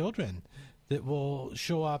 7 children that will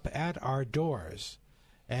show up at our doors,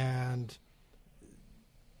 and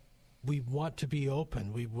we want to be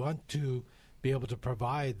open. We want to be able to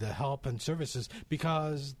provide the help and services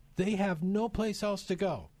because they have no place else to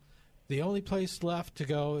go. The only place left to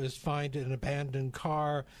go is find an abandoned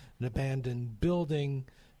car, an abandoned building,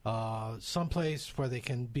 someplace where they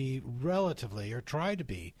can be relatively, or try to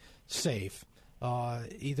be, safe,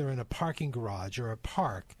 either in a parking garage or a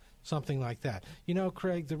park, something like that. You know,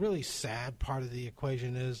 Craig, the really sad part of the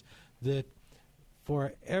equation is that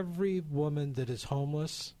for every woman that is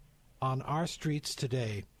homeless on our streets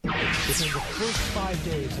today, within the first 5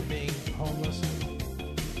 days of being homeless,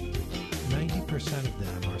 90%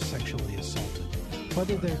 of them are sexually assaulted,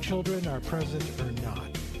 whether their children are present or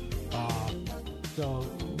not. So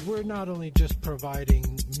we're not only just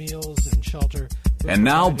providing meals and shelter. And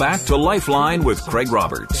now back to Lifeline with Craig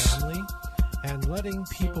Roberts. And letting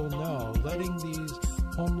people know, letting these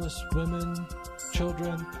homeless women,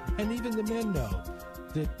 children, and even the men know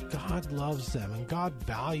that God loves them and God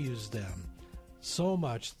values them so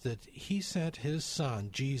much that he sent his son,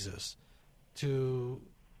 Jesus, to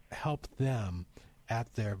help them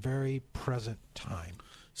at their very present time.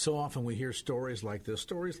 So often we hear stories like this,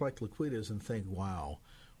 stories like Laquita's, and think, wow,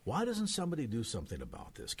 why doesn't somebody do something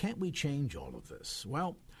about this? Can't we change all of this?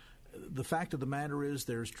 Well, the fact of the matter is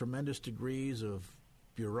there's tremendous degrees of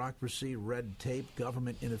bureaucracy, red tape,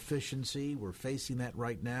 government inefficiency. We're facing that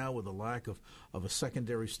right now with a lack of a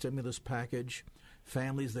secondary stimulus package.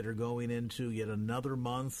 Families that are going into yet another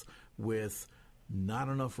month with not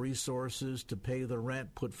enough resources to pay the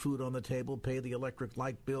rent, put food on the table, pay the electric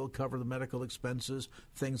light bill, cover the medical expenses,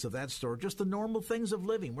 things of that sort. Just the normal things of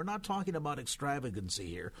living. We're not talking about extravagancy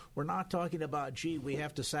here. We're not talking about, gee, we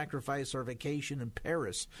have to sacrifice our vacation in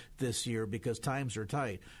Paris this year because times are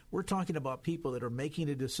tight. We're talking about people that are making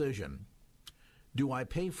a decision. Do I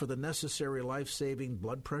pay for the necessary life-saving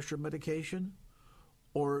blood pressure medication?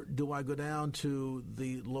 Or do I go down to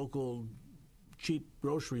the local cheap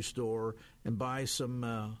grocery store and buy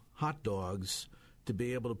some hot dogs to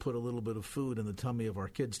be able to put a little bit of food in the tummy of our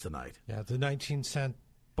kids tonight? Yeah, the 19-cent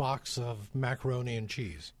box of macaroni and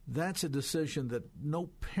cheese. That's a decision that no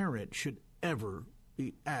parent should ever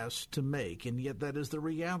be asked to make, and yet that is the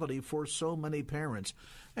reality for so many parents.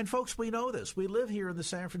 And folks, we know this. We live here in the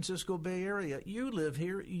San Francisco Bay Area. You live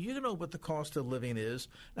here. You know what the cost of living is.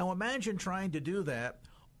 Now imagine trying to do that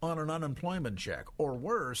on an unemployment check, or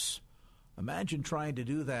worse, imagine trying to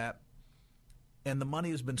do that and the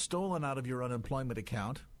money has been stolen out of your unemployment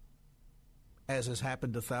account, as has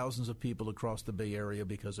happened to thousands of people across the Bay Area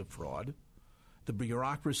because of fraud. The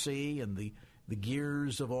bureaucracy and the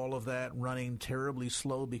gears of all of that running terribly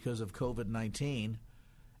slow because of COVID-19,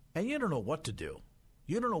 and you don't know what to do.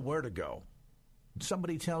 You don't know where to go.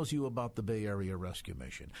 Somebody tells you about the Bay Area Rescue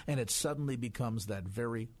Mission, and it suddenly becomes that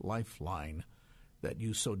very lifeline that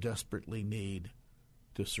you so desperately need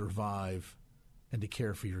to survive and to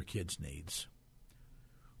care for your kids' needs.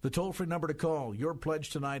 The toll-free number to call, your pledge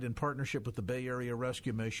tonight in partnership with the Bay Area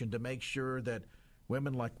Rescue Mission to make sure that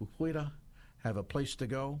women like Laquita have a place to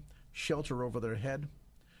go, shelter over their head,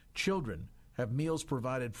 children have meals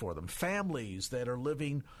provided for them, families that are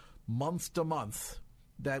living month to month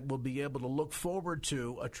that will be able to look forward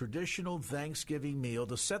to a traditional Thanksgiving meal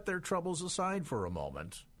to set their troubles aside for a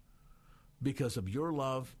moment because of your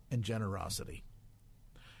love and generosity.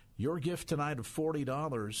 Your gift tonight of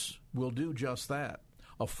 $40 will do just that.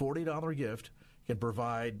 A $40 gift can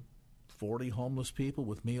provide 40 homeless people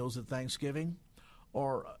with meals at Thanksgiving,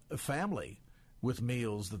 or a family with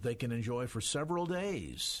meals that they can enjoy for several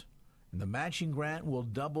days. And the matching grant will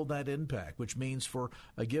double that impact, which means for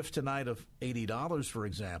a gift tonight of $80, for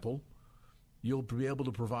example, you'll be able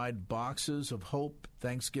to provide boxes of Hope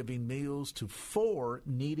Thanksgiving meals to 4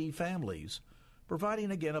 needy families,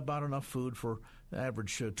 providing, again, about enough food for an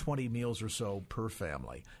average 20 meals or so per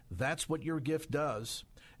family. That's what your gift does.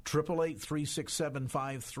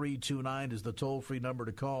 888-367-5329 is the toll-free number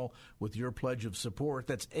to call with your pledge of support.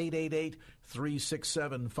 That's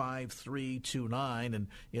 888-367-5329. And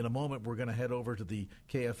in a moment, we're going to head over to the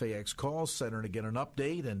KFAX call center to get an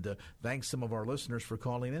update and thank some of our listeners for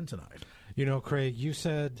calling in tonight. You know, Craig, you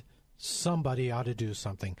said somebody ought to do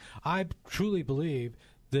something. I truly believe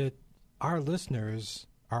that our listeners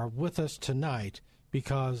are with us tonight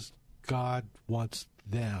because God wants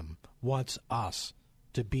them, wants us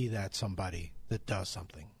to be that somebody that does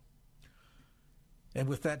something. And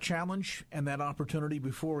with that challenge and that opportunity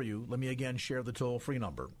before you, let me again share the toll-free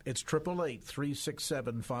number. It's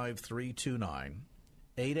 888-367-5329,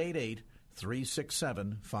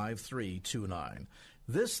 888-367-5329.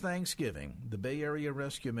 This Thanksgiving, the Bay Area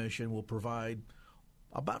Rescue Mission will provide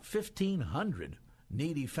about 1,500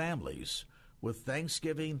 needy families with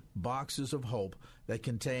Thanksgiving boxes of Hope that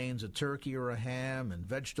contains a turkey or a ham and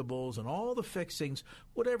vegetables and all the fixings,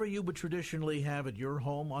 whatever you would traditionally have at your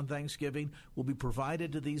home on Thanksgiving, will be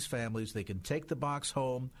provided to these families. They can take the box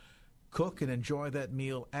home, cook and enjoy that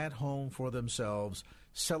meal at home for themselves,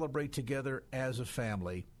 celebrate together as a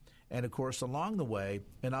family. And, of course, along the way,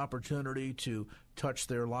 an opportunity to touch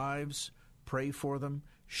their lives, pray for them,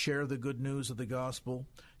 share the good news of the gospel,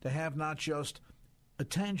 to have not just a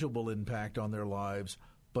tangible impact on their lives,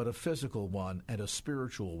 but a physical one and a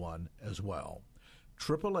spiritual one as well.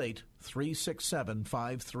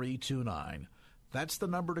 888-367-5329. That's the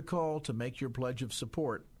number to call to make your pledge of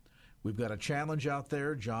support. We've got a challenge out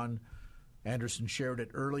there. John Anderson shared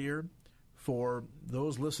it earlier. For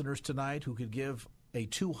those listeners tonight who could give a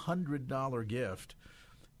 $200 gift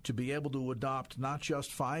to be able to adopt not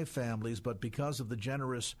just 5 families, but because of the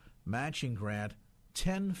generous matching grant,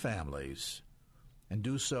 10 families, and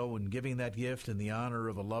do so in giving that gift in the honor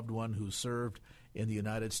of a loved one who served in the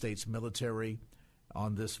United States military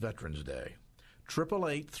on this Veterans Day.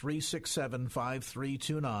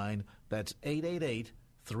 888-367-5329. That's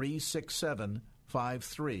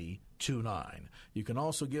 888-367-5329. You can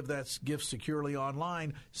also give that gift securely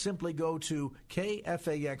online. Simply go to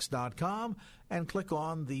kfax.com and click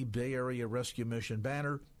on the Bay Area Rescue Mission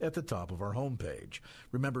banner at the top of our homepage.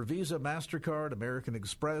 Remember, Visa, MasterCard, American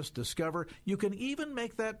Express, Discover. You can even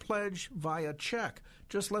make that pledge via check.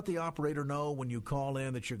 Just let the operator know when you call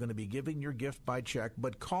in that you're going to be giving your gift by check,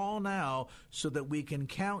 but call now so that we can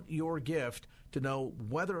count your gift to know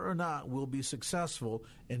whether or not we'll be successful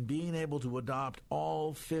in being able to adopt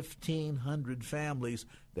all 1,500 families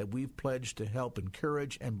that we've pledged to help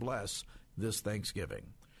encourage and bless this Thanksgiving.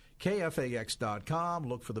 KFAX.com.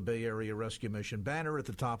 Look for the Bay Area Rescue Mission banner at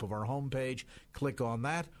the top of our homepage. Click on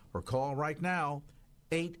that or call right now,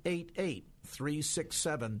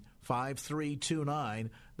 888-367-5329.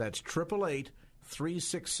 That's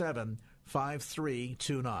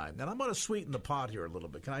 888-367-5329. And I'm going to sweeten the pot here a little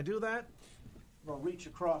bit. Can I do that? I'm going to reach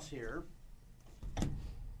across here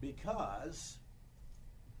because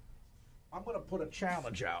I'm going to put a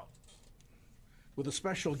challenge out with a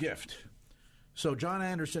special gift. So John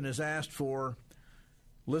Anderson has asked for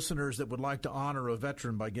listeners that would like to honor a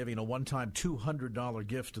veteran by giving a one-time $200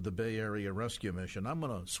 gift to the Bay Area Rescue Mission. I'm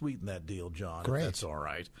going to sweeten that deal, John, Great. if that's all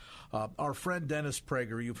right. Our friend Dennis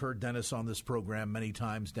Prager, you've heard Dennis on this program many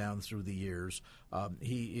times down through the years.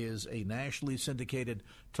 He is a nationally syndicated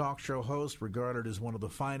talk show host, regarded as one of the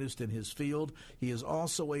finest in his field. He is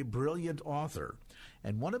also a brilliant author.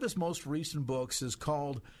 And one of his most recent books is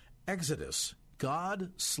called Exodus,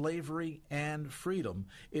 God, Slavery, and Freedom.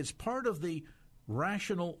 It's part of the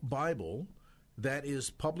Rational Bible that is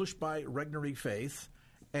published by Regnery Faith,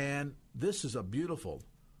 and this is a beautiful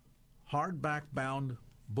hardback-bound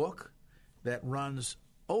book that runs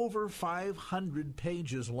over 500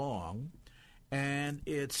 pages long, and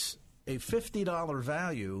it's a $50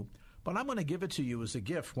 value, but I'm going to give it to you as a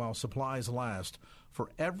gift while supplies last. For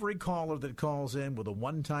every caller that calls in with a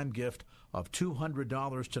one-time gift of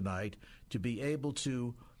 $200 tonight to be able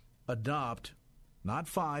to adopt not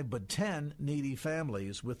 5, but 10 needy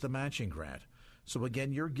families with the matching grant. So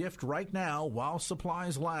again, your gift right now, while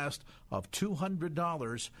supplies last, of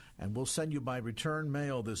 $200, and we'll send you by return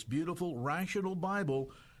mail this beautiful Rational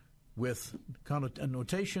Bible with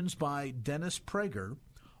annotations by Dennis Prager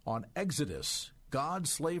on Exodus, God,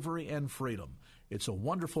 Slavery, and Freedom. It's a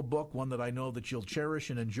wonderful book, one that I know that you'll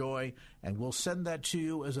cherish and enjoy, and we'll send that to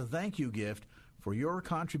you as a thank you gift for your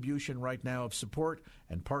contribution right now of support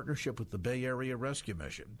and partnership with the Bay Area Rescue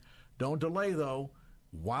Mission. Don't delay, though.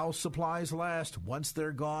 While supplies last, once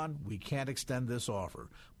they're gone, we can't extend this offer.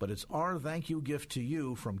 But it's our thank you gift to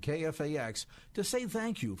you from KFAX to say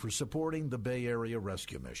thank you for supporting the Bay Area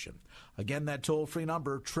Rescue Mission. Again, that toll-free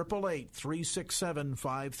number,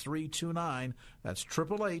 888-367-5329. That's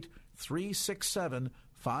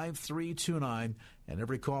 888-367-5329. And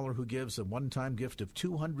every caller who gives a one-time gift of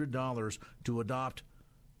 $200 to adopt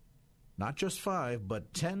not just 5,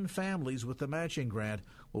 but 10 families with the matching grant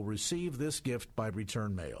will receive this gift by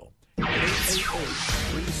return mail.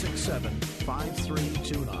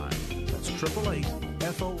 888-367-5329. That's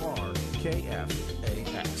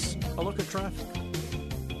 888-FORKFAX. A look at traffic.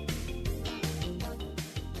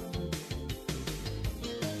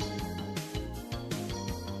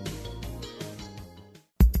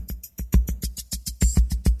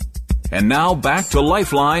 And now back to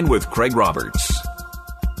Lifeline with Craig Roberts.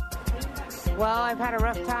 Well, I've had a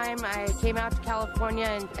rough time. I came out to California,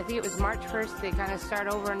 and I think it was March 1st to kind of start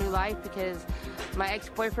over a new life because my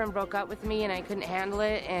ex-boyfriend broke up with me, and I couldn't handle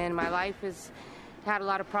it, and my life has had a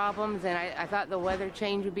lot of problems, and I thought the weather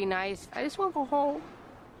change would be nice. I just want to go home.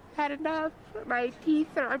 Had enough. My teeth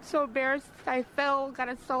I'm so embarrassed. I fell, got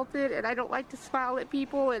assaulted, and I don't like to smile at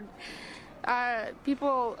people, and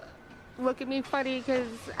people look at me funny because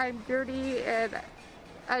I'm dirty, and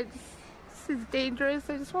I just is dangerous.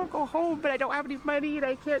 I just want to go home, but I don't have any money and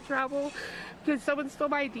I can't travel because someone stole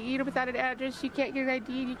my ID, and without an address, you can't get an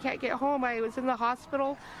ID and you can't get home. I was in the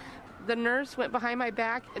hospital. The nurse went behind my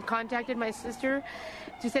back and contacted my sister.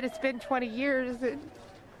 She said it's been 20 years and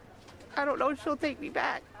I don't know if she'll take me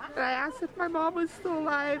back. And I asked if my mom was still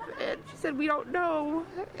alive, and she said, we don't know,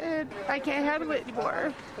 and I can't handle it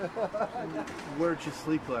anymore. Where'd you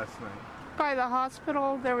sleep last night? By the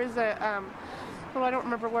hospital. There was a, well, I don't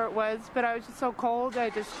remember where it was, but I was just so cold, I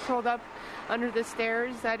just curled up under the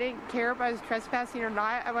stairs. I didn't care if I was trespassing or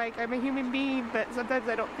not. I'm a human being, but sometimes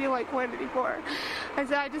I don't feel like one anymore. I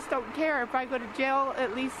said, I just don't care. If I go to jail,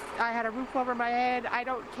 at least I had a roof over my head. I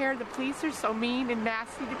don't care. The police are so mean and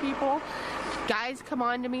nasty to people. Guys come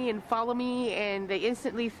on to me and follow me, and they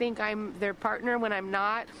instantly think I'm their partner when I'm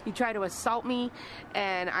not. He tried to assault me,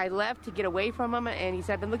 and I left to get away from him, and he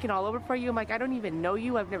said, I've been looking all over for you. I'm like, I don't even know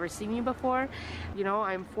you. I've never seen you before. You know,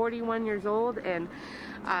 I'm 41 years old, and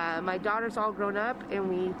my daughter's all grown up, and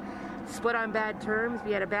we split on bad terms.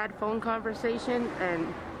 We had a bad phone conversation,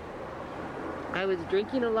 and I was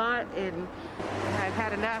drinking a lot, and I've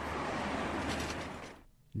had enough.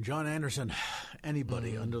 John Anderson,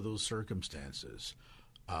 anybody under those circumstances,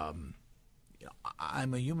 I'm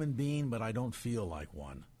a human being, but I don't feel like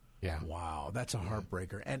one. Yeah. Wow, that's a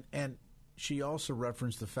heartbreaker. And she also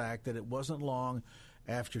referenced the fact that it wasn't long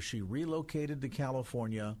after she relocated to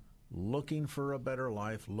California, looking for a better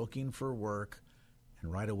life, looking for work,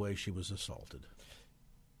 and right away she was assaulted.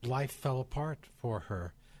 Life fell apart for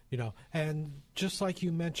her, you know. And just like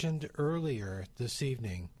you mentioned earlier this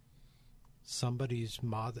evening, somebody's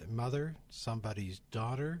mother, somebody's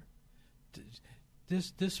daughter.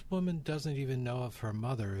 This woman doesn't even know if her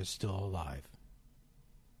mother is still alive.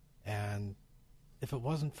 And if it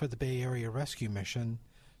wasn't for the Bay Area Rescue Mission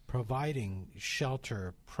providing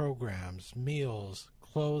shelter, programs, meals,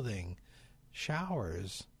 clothing,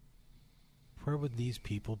 showers, where would these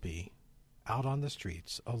people be? Out on the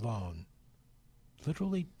streets, alone,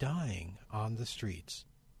 literally dying on the streets.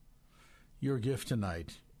 Your gift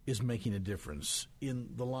tonight is making a difference in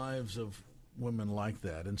the lives of women like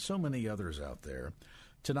that and so many others out there.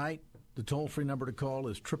 Tonight, the toll-free number to call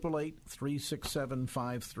is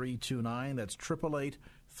 888-367-5329. That's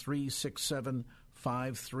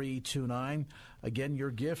 888-367-5329. Again,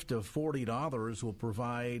 your gift of $40 will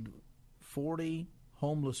provide 40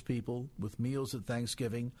 homeless people with meals at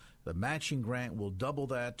Thanksgiving. The matching grant will double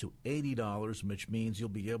that to $80, which means you'll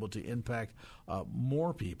be able to impact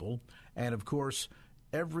more people. And, of course,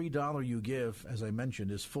 every dollar you give, as I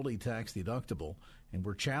mentioned, is fully tax deductible. And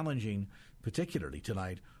we're challenging, particularly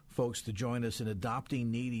tonight, folks to join us in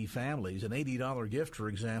adopting needy families. An $80 gift, for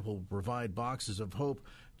example, will provide boxes of hope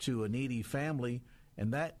to a needy family.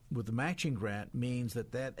 And that, with the matching grant, means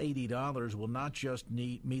that $80 will not just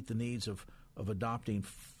meet the needs of adopting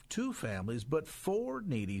two families, but 4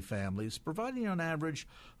 needy families, providing on average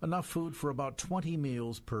enough food for about 20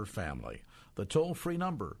 meals per family. The toll-free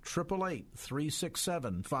number,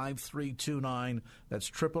 888-367-5329.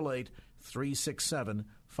 That's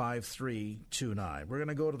 888-367-5329. We're going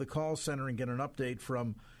to go to the call center and get an update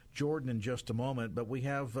from Jordan in just a moment, but we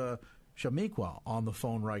have Shamiqua on the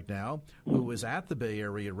phone right now, who is at the Bay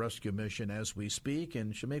Area Rescue Mission as we speak.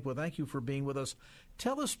 And Shamiqua, thank you for being with us.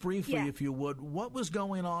 Tell us briefly, if you would, what was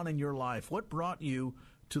going on in your life? What brought you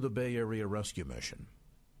to the Bay Area Rescue Mission?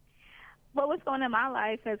 What was going on in my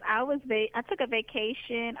life is I took a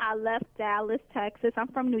vacation. I left Dallas, Texas. I'm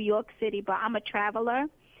from New York City, but I'm a traveler.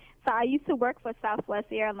 So I used to work for Southwest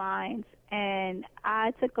Airlines, and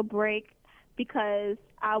I took a break because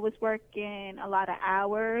I was working a lot of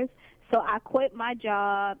hours. So I quit my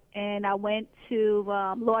job, and I went to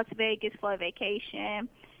Las Vegas for a vacation,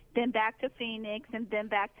 then back to Phoenix, and then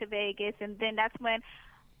back to Vegas. And then that's when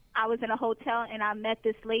I was in a hotel, and I met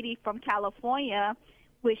this lady from California,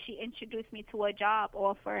 where she introduced me to a job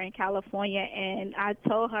offer in California. And I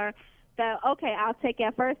told her that, okay, I'll take it.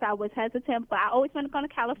 At first I was hesitant, but I always want to go to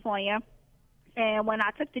California. And when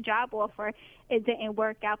I took the job offer, it didn't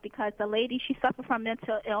work out because the lady, she suffered from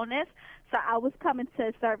mental illness. So I was coming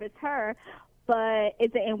to service her, but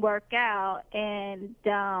it didn't work out. And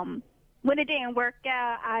when it didn't work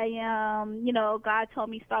out, God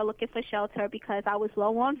told me start looking for shelter because I was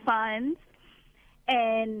low on funds.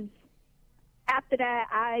 And after that,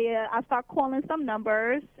 I started calling some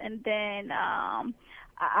numbers, and then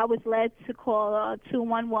I was led to call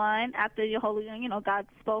 211 after God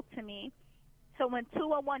spoke to me. So when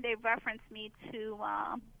 211, they referenced me to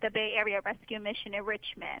the Bay Area Rescue Mission in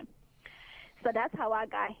Richmond. So that's how I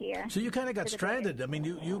got here. So you kind of got stranded. I mean,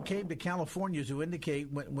 you came to California to indicate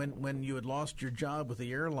when you had lost your job with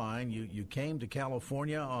the airline, you came to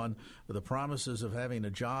California on the promises of having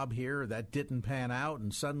a job here. That didn't pan out,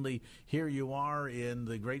 and suddenly here you are in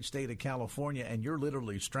the great state of California, and you're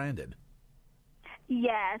literally stranded.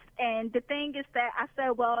 Yes, and the thing is that I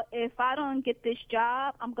said, well, if I don't get this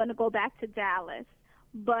job, I'm going to go back to Dallas.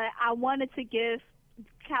 But I wanted to give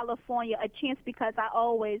California a chance because I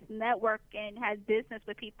always network and had business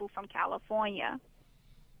with people from California.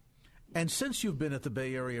 And since you've been at the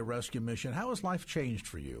Bay Area Rescue Mission, how has life changed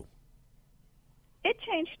for you? It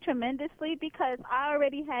changed tremendously because I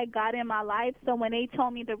already had God in my life. So when they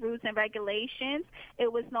told me the rules and regulations,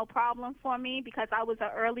 it was no problem for me because I was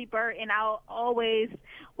an early bird and I always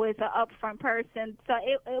was an upfront person. So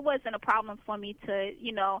it wasn't a problem for me to,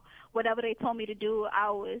 whatever they told me to do,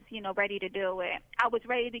 I was, ready to do it. I was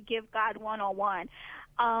ready to give God one-on-one.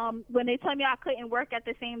 When they told me I couldn't work at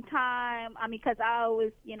the same time, because I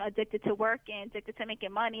was, addicted to working, addicted to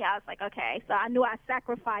making money, I was like, okay. So I knew I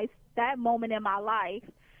sacrificed that moment in my life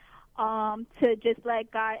to just let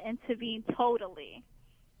God intervene totally.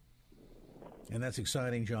 And that's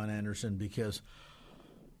exciting, John Anderson, because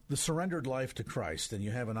the surrendered life to Christ, and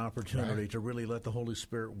you have an opportunity to really let the Holy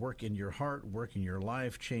Spirit work in your heart, work in your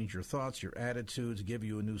life, change your thoughts, your attitudes, give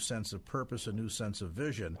you a new sense of purpose, a new sense of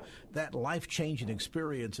vision. That life-changing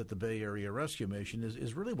experience at the Bay Area Rescue Mission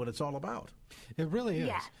is really what it's all about. It really is.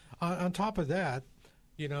 Yeah. On top of that,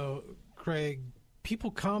 Craig,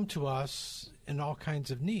 people come to us in all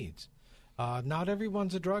kinds of needs. Not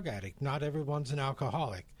everyone's a drug addict. Not everyone's an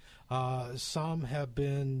alcoholic. Some have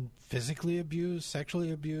been physically abused,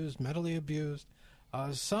 sexually abused, mentally abused.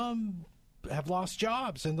 Some have lost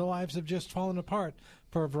jobs and their lives have just fallen apart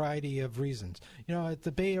for a variety of reasons. At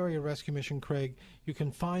the Bay Area Rescue Mission, Craig, you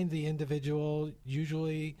can find the individual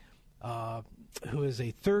usually who is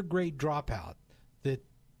a third-grade dropout that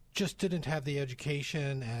just didn't have the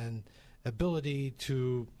education and ability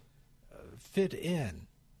to fit in,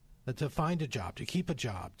 to find a job, to keep a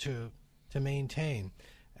job, to maintain.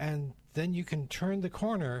 And then you can turn the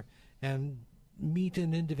corner and meet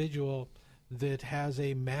an individual that has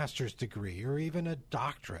a master's degree or even a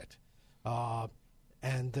doctorate,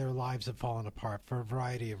 and their lives have fallen apart for a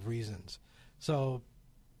variety of reasons. So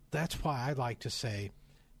that's why I like to say,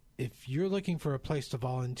 if you're looking for a place to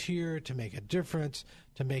volunteer, to make a difference,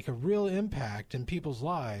 to make a real impact in people's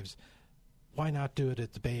lives, why not do it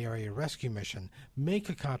at the Bay Area Rescue Mission? Make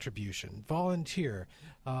a contribution, volunteer,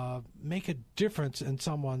 make a difference in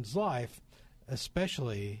someone's life,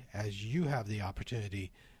 especially as you have the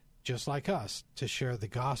opportunity, just like us, to share the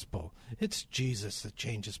gospel. It's Jesus that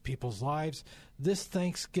changes people's lives. This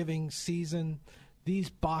Thanksgiving season, these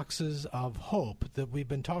boxes of hope that we've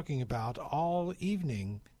been talking about all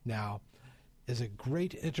evening now is a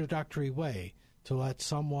great introductory way to let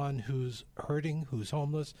someone who's hurting, who's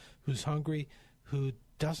homeless, who's hungry, who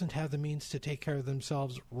doesn't have the means to take care of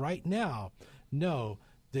themselves right now, know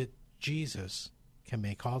that Jesus can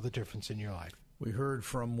make all the difference in your life. We heard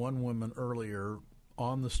from one woman earlier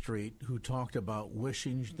on the street who talked about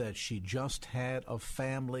wishing that she just had a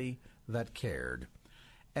family that cared.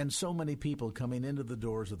 And so many people coming into the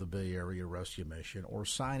doors of the Bay Area Rescue Mission or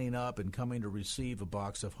signing up and coming to receive a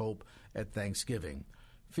box of hope at Thanksgiving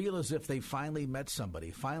feel as if they finally met somebody,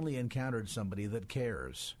 finally encountered somebody that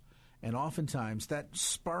cares. And oftentimes that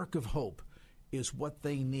spark of hope is what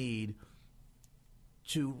they need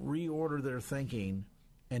to reorder their thinking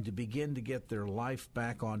and to begin to get their life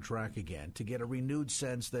back on track again, to get a renewed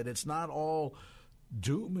sense that it's not all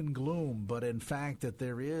doom and gloom, but in fact that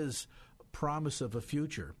there is promise of a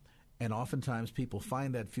future. And oftentimes people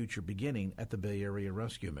find that future beginning at the Bay Area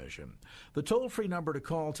Rescue Mission. The toll-free number to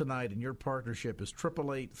call tonight in your partnership is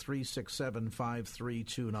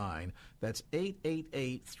 888-367-5329. That's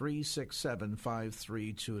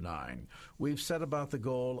 888-367-5329. We've set about the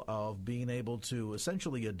goal of being able to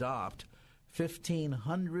essentially adopt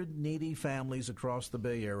 1,500 needy families across the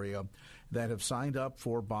Bay Area that have signed up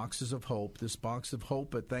for Boxes of Hope. This Box of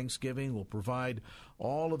Hope at Thanksgiving will provide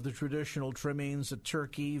all of the traditional trimmings, a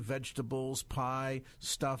turkey, vegetables, pie,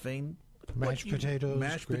 stuffing. Mashed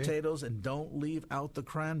potatoes, and don't leave out the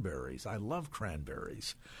cranberries. I love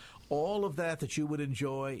cranberries. All of that you would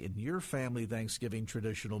enjoy in your family Thanksgiving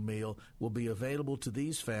traditional meal will be available to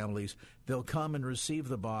these families. They'll come and receive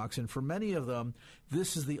the box, and for many of them,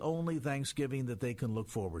 this is the only Thanksgiving that they can look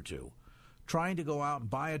forward to. Trying to go out and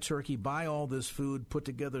buy a turkey, buy all this food, put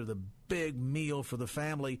together the big meal for the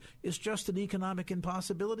family is just an economic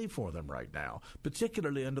impossibility for them right now,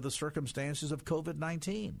 particularly under the circumstances of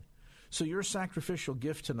COVID-19. So your sacrificial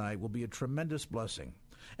gift tonight will be a tremendous blessing.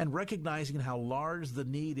 And recognizing how large the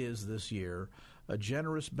need is this year, a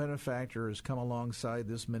generous benefactor has come alongside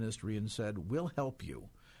this ministry and said, we'll help you.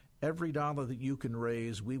 Every dollar that you can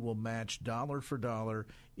raise, we will match dollar for dollar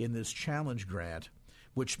in this challenge grant,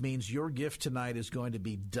 which means your gift tonight is going to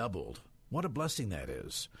be doubled. What a blessing that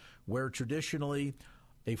is. Where traditionally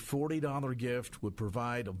a $40 gift would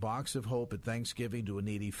provide a box of hope at Thanksgiving to a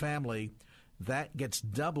needy family, that gets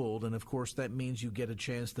doubled, and of course that means you get a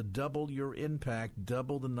chance to double your impact,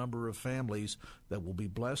 double the number of families that will be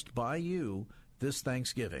blessed by you this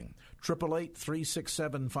Thanksgiving.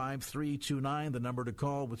 888-367-5329, the number to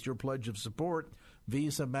call with your pledge of support.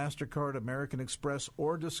 Visa, MasterCard, American Express,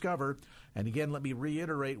 or Discover. And again, let me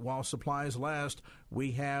reiterate, while supplies last,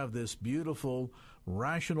 we have this beautiful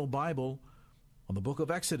Rational Bible on the book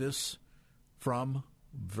of Exodus from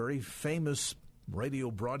very famous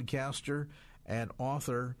radio broadcaster and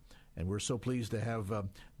author, and we're so pleased to have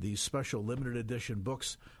these special limited edition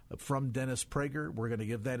books from Dennis Prager. We're going to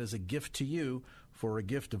give that as a gift to you for a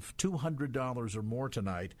gift of $200 or more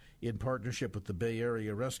tonight in partnership with the Bay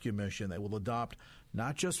Area Rescue Mission that will adopt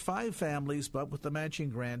not just 5 families, but with the matching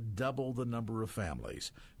grant, double the number of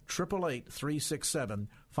families.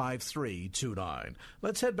 888-367-5329.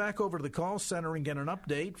 Let's head back over to the call center and get an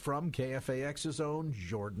update from KFAX's own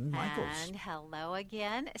Jordan Michaels. And hello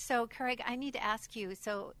again. So, Craig, I need to ask you,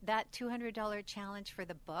 so that $200 challenge for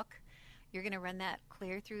the book, you're going to run that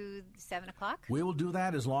clear through 7 o'clock? We will do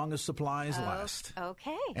that as long as supplies last.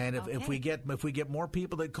 Okay. And if we get more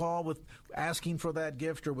people that call with asking for that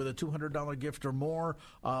gift or with a $200 gift or more,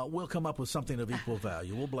 we'll come up with something of equal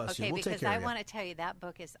value. We'll bless you. We'll take care of you. Okay, because I want to tell you, that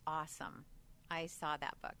book is awesome. I saw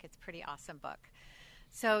that book. It's a pretty awesome book.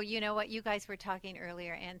 So, you know what, you guys were talking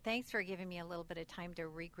earlier, and thanks for giving me a little bit of time to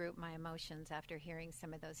regroup my emotions after hearing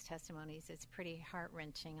some of those testimonies. It's pretty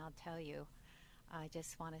heart-wrenching, I'll tell you. I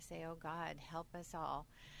just want to say, oh, God, help us all.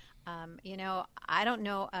 You know, I don't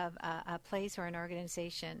know of a place or an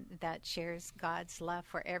organization that shares God's love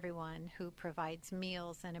for everyone, who provides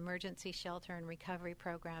meals and emergency shelter and recovery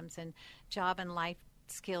programs and job and life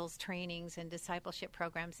skills trainings and discipleship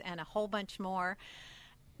programs and a whole bunch more.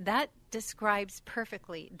 That describes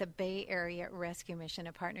perfectly the Bay Area Rescue Mission,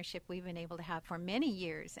 a partnership we've been able to have for many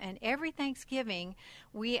years. And every Thanksgiving,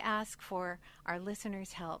 we ask for our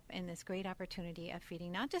listeners' help in this great opportunity of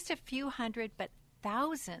feeding not just a few hundred, but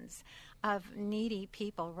thousands of needy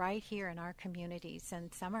people right here in our communities.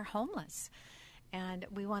 And some are homeless. And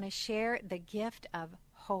we want to share the gift of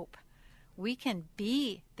hope. We can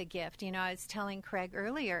be the gift. You know, I was telling Craig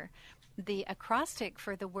earlier, the acrostic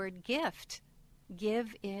for the word gift,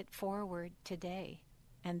 give it forward today.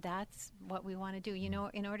 And that's what we want to do. You know,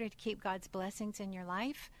 in order to keep God's blessings in your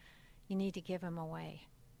life, you need to give them away.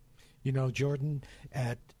 You know, Jordan,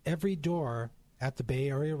 at every door at the Bay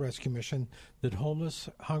Area Rescue Mission that homeless,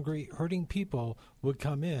 hungry, hurting people would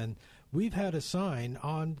come in, we've had a sign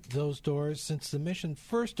on those doors since the mission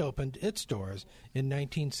first opened its doors in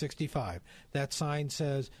 1965. That sign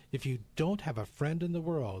says, if you don't have a friend in the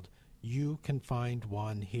world, you can find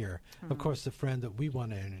one here. Mm-hmm. Of course, the friend that we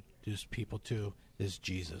want to introduce people to is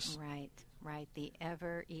Jesus. Right. The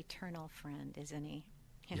ever eternal friend, isn't he?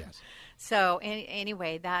 Yes. So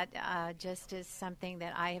anyway, that just is something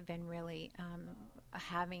that I have been really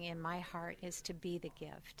having in my heart, is to be the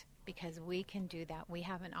gift, because we can do that. We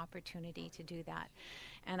have an opportunity to do that.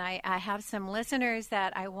 And I have some listeners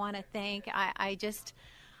that I want to thank. I just...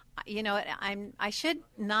 You know, I should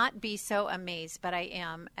not be so amazed, but I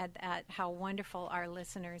am at how wonderful our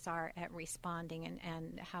listeners are at responding,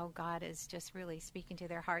 and how God is just really speaking to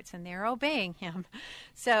their hearts, and they're obeying Him.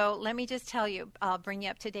 So let me just tell you, I'll bring you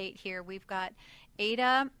up to date here. We've got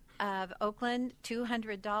Ada of Oakland,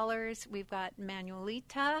 $200. We've got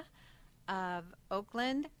Manuelita of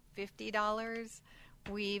Oakland, $50.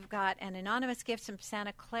 We've got an anonymous gift from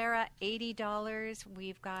Santa Clara, $80.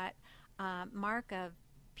 We've got Mark of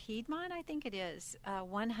Piedmont, I think it is,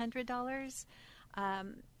 $100.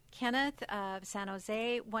 Kenneth of San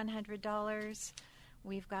Jose, $100.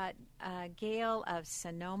 We've got Gail of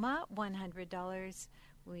Sonoma, $100.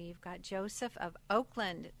 We've got Joseph of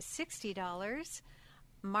Oakland, $60.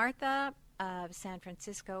 Martha of San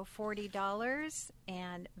Francisco, $40.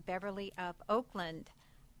 And Beverly of Oakland,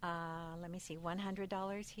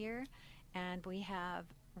 $100 here. And we have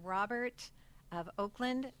Robert of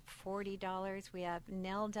Oakland, $40. We have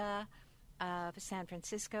Nelda of San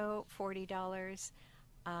Francisco, $40.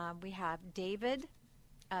 We have David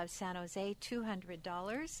of San Jose,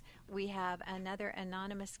 $200. We have another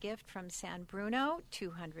anonymous gift from San Bruno,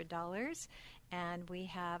 $200. And we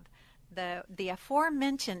have the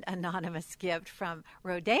aforementioned anonymous gift from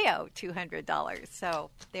Rodeo, $200. So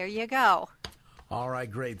there you go. All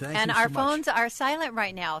right, great. Thank and you so our much. phones are silent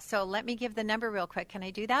right now, so let me give the number real quick. Can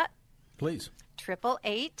I do that? Please.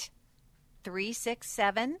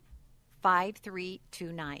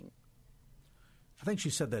 888-367-5329. I think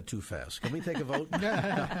she said that too fast. Can we take a vote?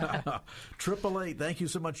 888. Thank you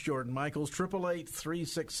so much, Jordan Michaels.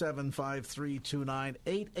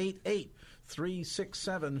 888-367-5329.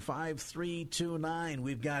 888-367-5329.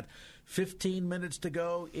 We've got 15 minutes to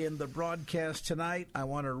go in the broadcast tonight. I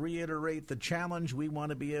want to reiterate the challenge. We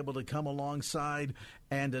want to be able to come alongside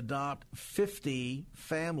and adopt 50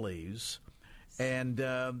 families. And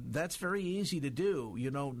that's very easy to do.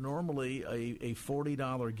 You know, normally a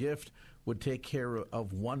 $40 gift would take care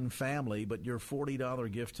of one family, but your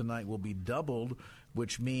 $40 gift tonight will be doubled,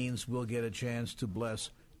 which means we'll get a chance to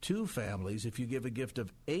bless two families. If you give a gift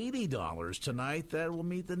of $80 tonight, that will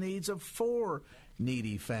meet the needs of 4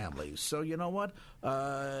 needy families. So you know what?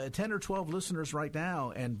 10 or 12 listeners right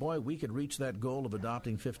now, and boy, we could reach that goal of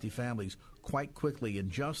adopting 50 families quite quickly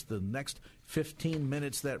in just the next 15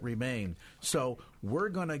 minutes that remain. So we're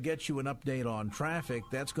going to get you an update on traffic.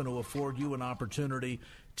 That's going to afford you an opportunity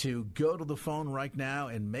to go to the phone right now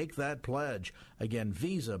and make that pledge. Again,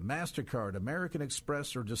 Visa, MasterCard, American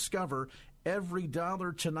Express, or Discover. Every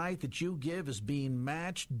dollar tonight that you give is being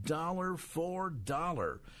matched dollar for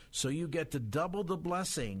dollar. So you get to double the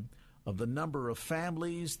blessing of the number of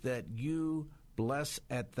families that you bless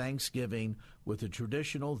at Thanksgiving with a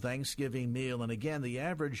traditional Thanksgiving meal. And again, the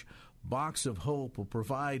average box of hope will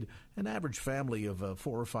provide an average family of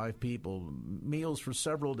 4 or 5 people meals for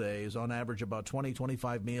several days, on average about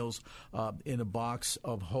 20-25 meals in a box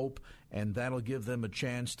of hope, and that'll give them a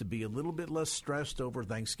chance to be a little bit less stressed over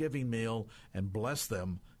Thanksgiving meal and bless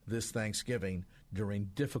them this Thanksgiving during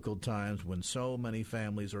difficult times when so many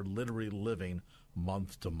families are literally living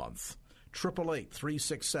month to month.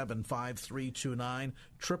 888-367-5329,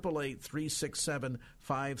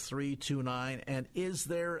 888-367-5329. And is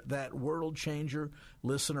there that world changer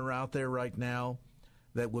listener out there right now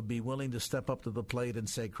that would be willing to step up to the plate and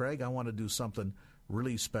say, Craig, I want to do something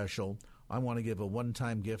really special. I want to give a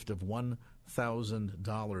one-time gift of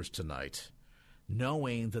 $1,000 tonight,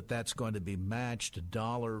 knowing that that's going to be matched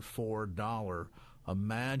dollar for dollar.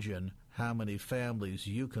 Imagine how many families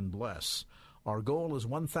you can bless. Our goal is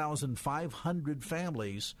 1,500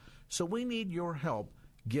 families, so we need your help.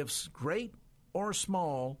 Gifts great or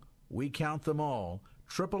small, we count them all.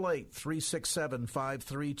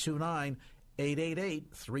 888-367-5329,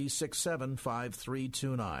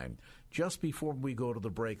 888-367-5329. Just before we go to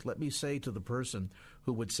the break, let me say to the person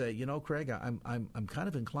who would say, you know, Craig, I'm kind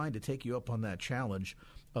of inclined to take you up on that challenge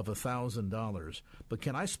of $1,000, but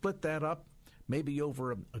can I split that up? Maybe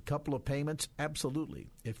over a couple of payments? Absolutely.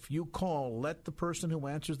 If you call, let the person who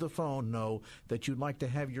answers the phone know that you'd like to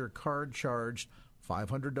have your card charged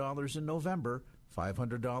 $500 in November,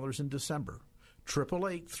 $500 in December.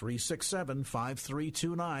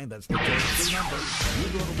 888-367-5329. That's the toll-free number. You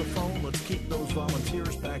go to the phone. Let's keep those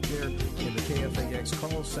volunteers back there in the KFAX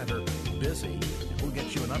call center busy. We'll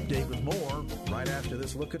get you an update with more right after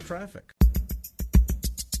this look at traffic.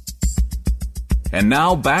 And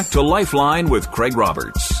now back to Lifeline with Craig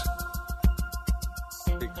Roberts.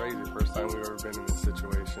 Pretty crazy. First time we've ever been in this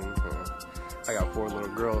situation. I got 4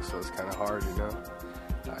 little girls, so it's kind of hard, you know.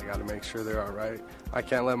 I got to make sure they're all right. I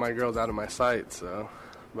can't let my girls out of my sight,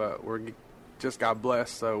 but we're just got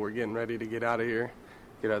blessed, so we're getting ready to get out of here,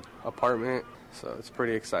 get an apartment, so it's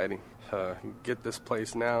pretty exciting. Get this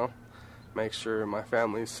place now, make sure my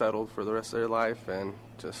family's settled for the rest of their life, and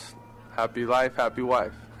just happy life, happy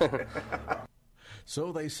wife.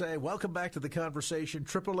 So they say. Welcome back to the conversation.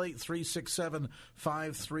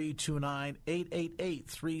 888-367-5329,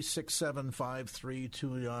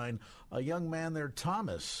 888-367-5329. A young man there,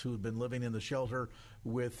 Thomas, who'd been living in the shelter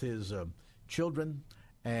with his children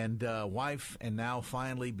and wife, and now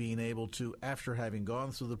finally being able to, after having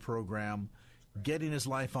gone through the program, getting his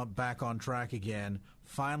life back on track again,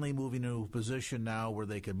 finally moving into a position now where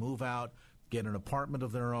they can move out, get an apartment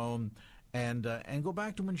of their own, and go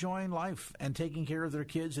back to enjoying life and taking care of their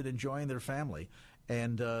kids and enjoying their family.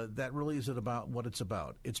 And that really is about what it's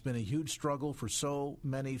about. It's been a huge struggle for so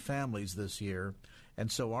many families this year. And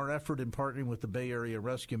so our effort in partnering with the Bay Area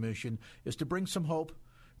Rescue Mission is to bring some hope,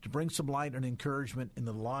 to bring some light and encouragement in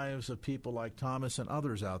the lives of people like Thomas and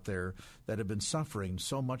others out there that have been suffering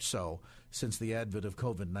so much so since the advent of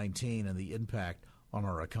COVID-19 and the impact on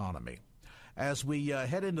our economy. As we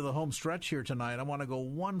head into the home stretch here tonight, I want to go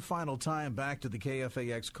one final time back to the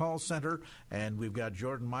KFAX call center, and we've got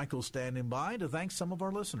Jordan Michaels standing by to thank some of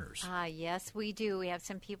our listeners. Yes, we do. We have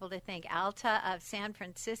some people to thank. Alta of San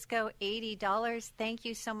Francisco, $80. Thank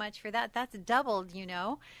you so much for that. That's doubled, you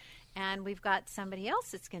know. And we've got somebody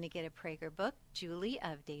else that's going to get a Prager book, Julie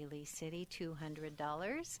of Daly City,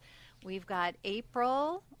 $200. We've got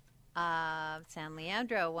April San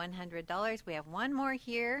Leandro, $100. We have one more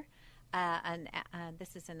here.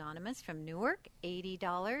 This is anonymous from Newark,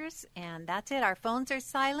 $80. And that's it. Our phones are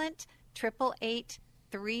silent, 888-367-5329.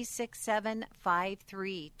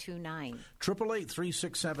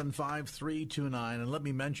 888-367-5329. And let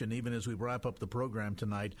me mention, even as we wrap up the program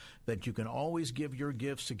tonight, that you can always give your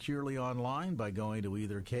gift securely online by going to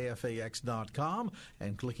either KFAX.com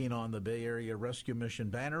and clicking on the Bay Area Rescue Mission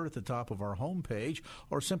banner at the top of our homepage,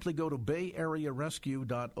 or simply go to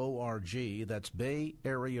bayarearescue.org. That's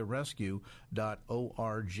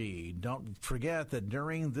bayarearescue.org. Don't forget that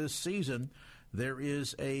during this season, there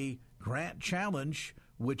is a grant challenge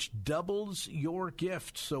which doubles your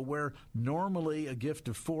gift. So where normally a gift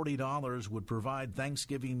of $40 would provide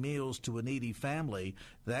Thanksgiving meals to a needy family,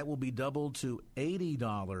 that will be doubled to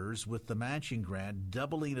 $80 with the matching grant,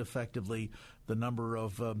 doubling effectively the number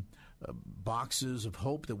of boxes of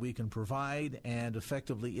hope that we can provide and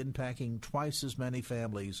effectively impacting twice as many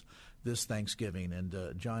families this Thanksgiving. And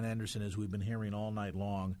John Anderson, as we've been hearing all night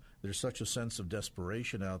long, there's such a sense of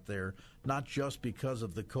desperation out there, not just because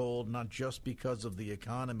of the cold, not just because of the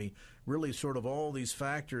economy, really sort of all these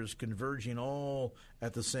factors converging all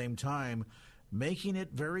at the same time, making it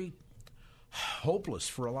very hopeless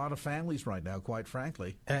for a lot of families right now, quite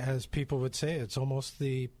frankly. As people would say, it's almost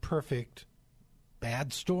the perfect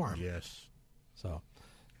bad storm. Yes. So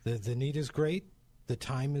the need is great. The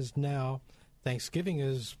time is now. Thanksgiving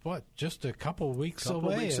is, just a couple weeks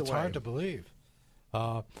away. It's hard to believe.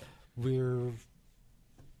 We're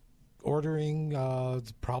ordering,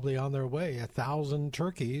 probably on their way, 1,000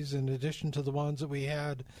 turkeys in addition to the ones that we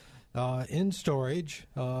had in storage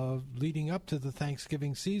leading up to the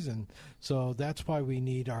Thanksgiving season. So that's why we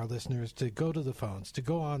need our listeners to go to the phones, to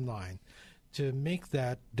go online, to make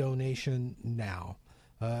that donation now.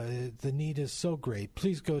 The need is so great.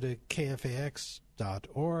 Please go to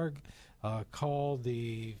KFAX.org. Call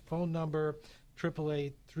the phone number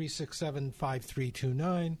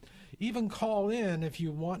 888-367-5329. Even call in if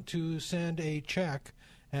you want to send a check,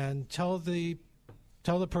 and tell the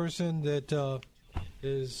person that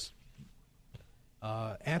is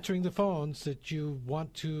answering the phones that you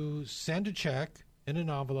want to send a check in an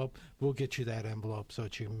envelope. We'll get you that envelope so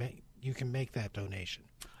that you can make that donation.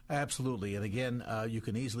 Absolutely. And again, you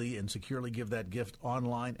can easily and securely give that gift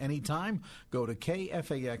online anytime. Go to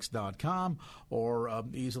KFAX.com or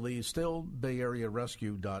easily still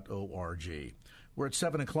bayarearescue.org. We're at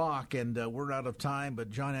 7 o'clock, and we're out of time. But,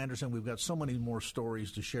 John Anderson, we've got so many more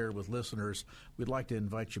stories to share with listeners. We'd like to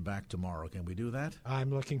invite you back tomorrow. Can we do that? I'm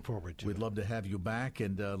looking forward to it. We'd love to have you back,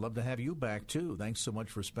 and love to have you back, too. Thanks so much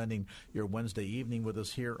for spending your Wednesday evening with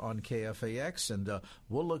us here on KFAX, and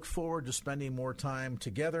we'll look forward to spending more time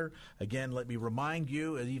together. Again, let me remind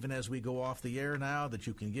you, even as we go off the air now, that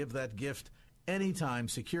you can give that gift anytime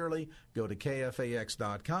securely. Go to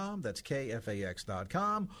KFAX.com. That's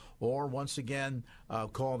KFAX.com. Or once again,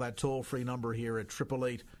 call that toll-free number here at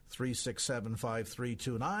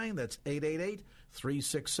 888-367-5329. That's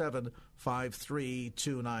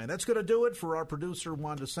 888-367-5329. That's going to do it for our producer,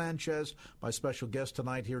 Wanda Sanchez, my special guest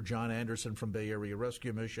tonight here, John Anderson from Bay Area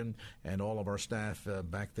Rescue Mission, and all of our staff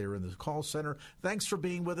back there in the call center. Thanks for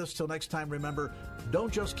being with us. Till next time, remember,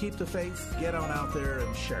 don't just keep the faith. Get on out there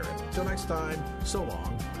and share it. Till next time, so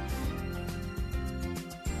long.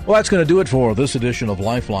 Well, that's going to do it for this edition of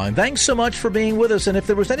Lifeline. Thanks so much for being with us. And if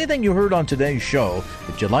there was anything you heard on today's show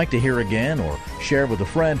that you'd like to hear again or share with a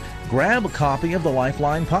friend, grab a copy of the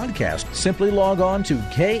Lifeline podcast. Simply log on to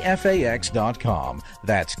KFAX.com.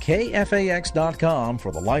 That's KFAX.com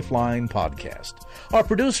for the Lifeline podcast. Our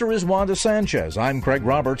producer is Wanda Sanchez. I'm Craig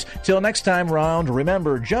Roberts. Till next time round,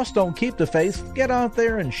 remember, just don't keep the faith. Get out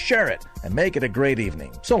there and share it and make it a great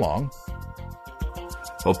evening. So long.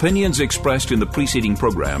 Opinions expressed in the preceding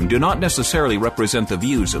program do not necessarily represent the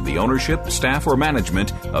views of the ownership, staff, or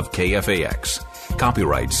management of KFAX.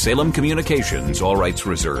 Copyright Salem Communications, all rights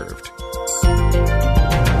reserved.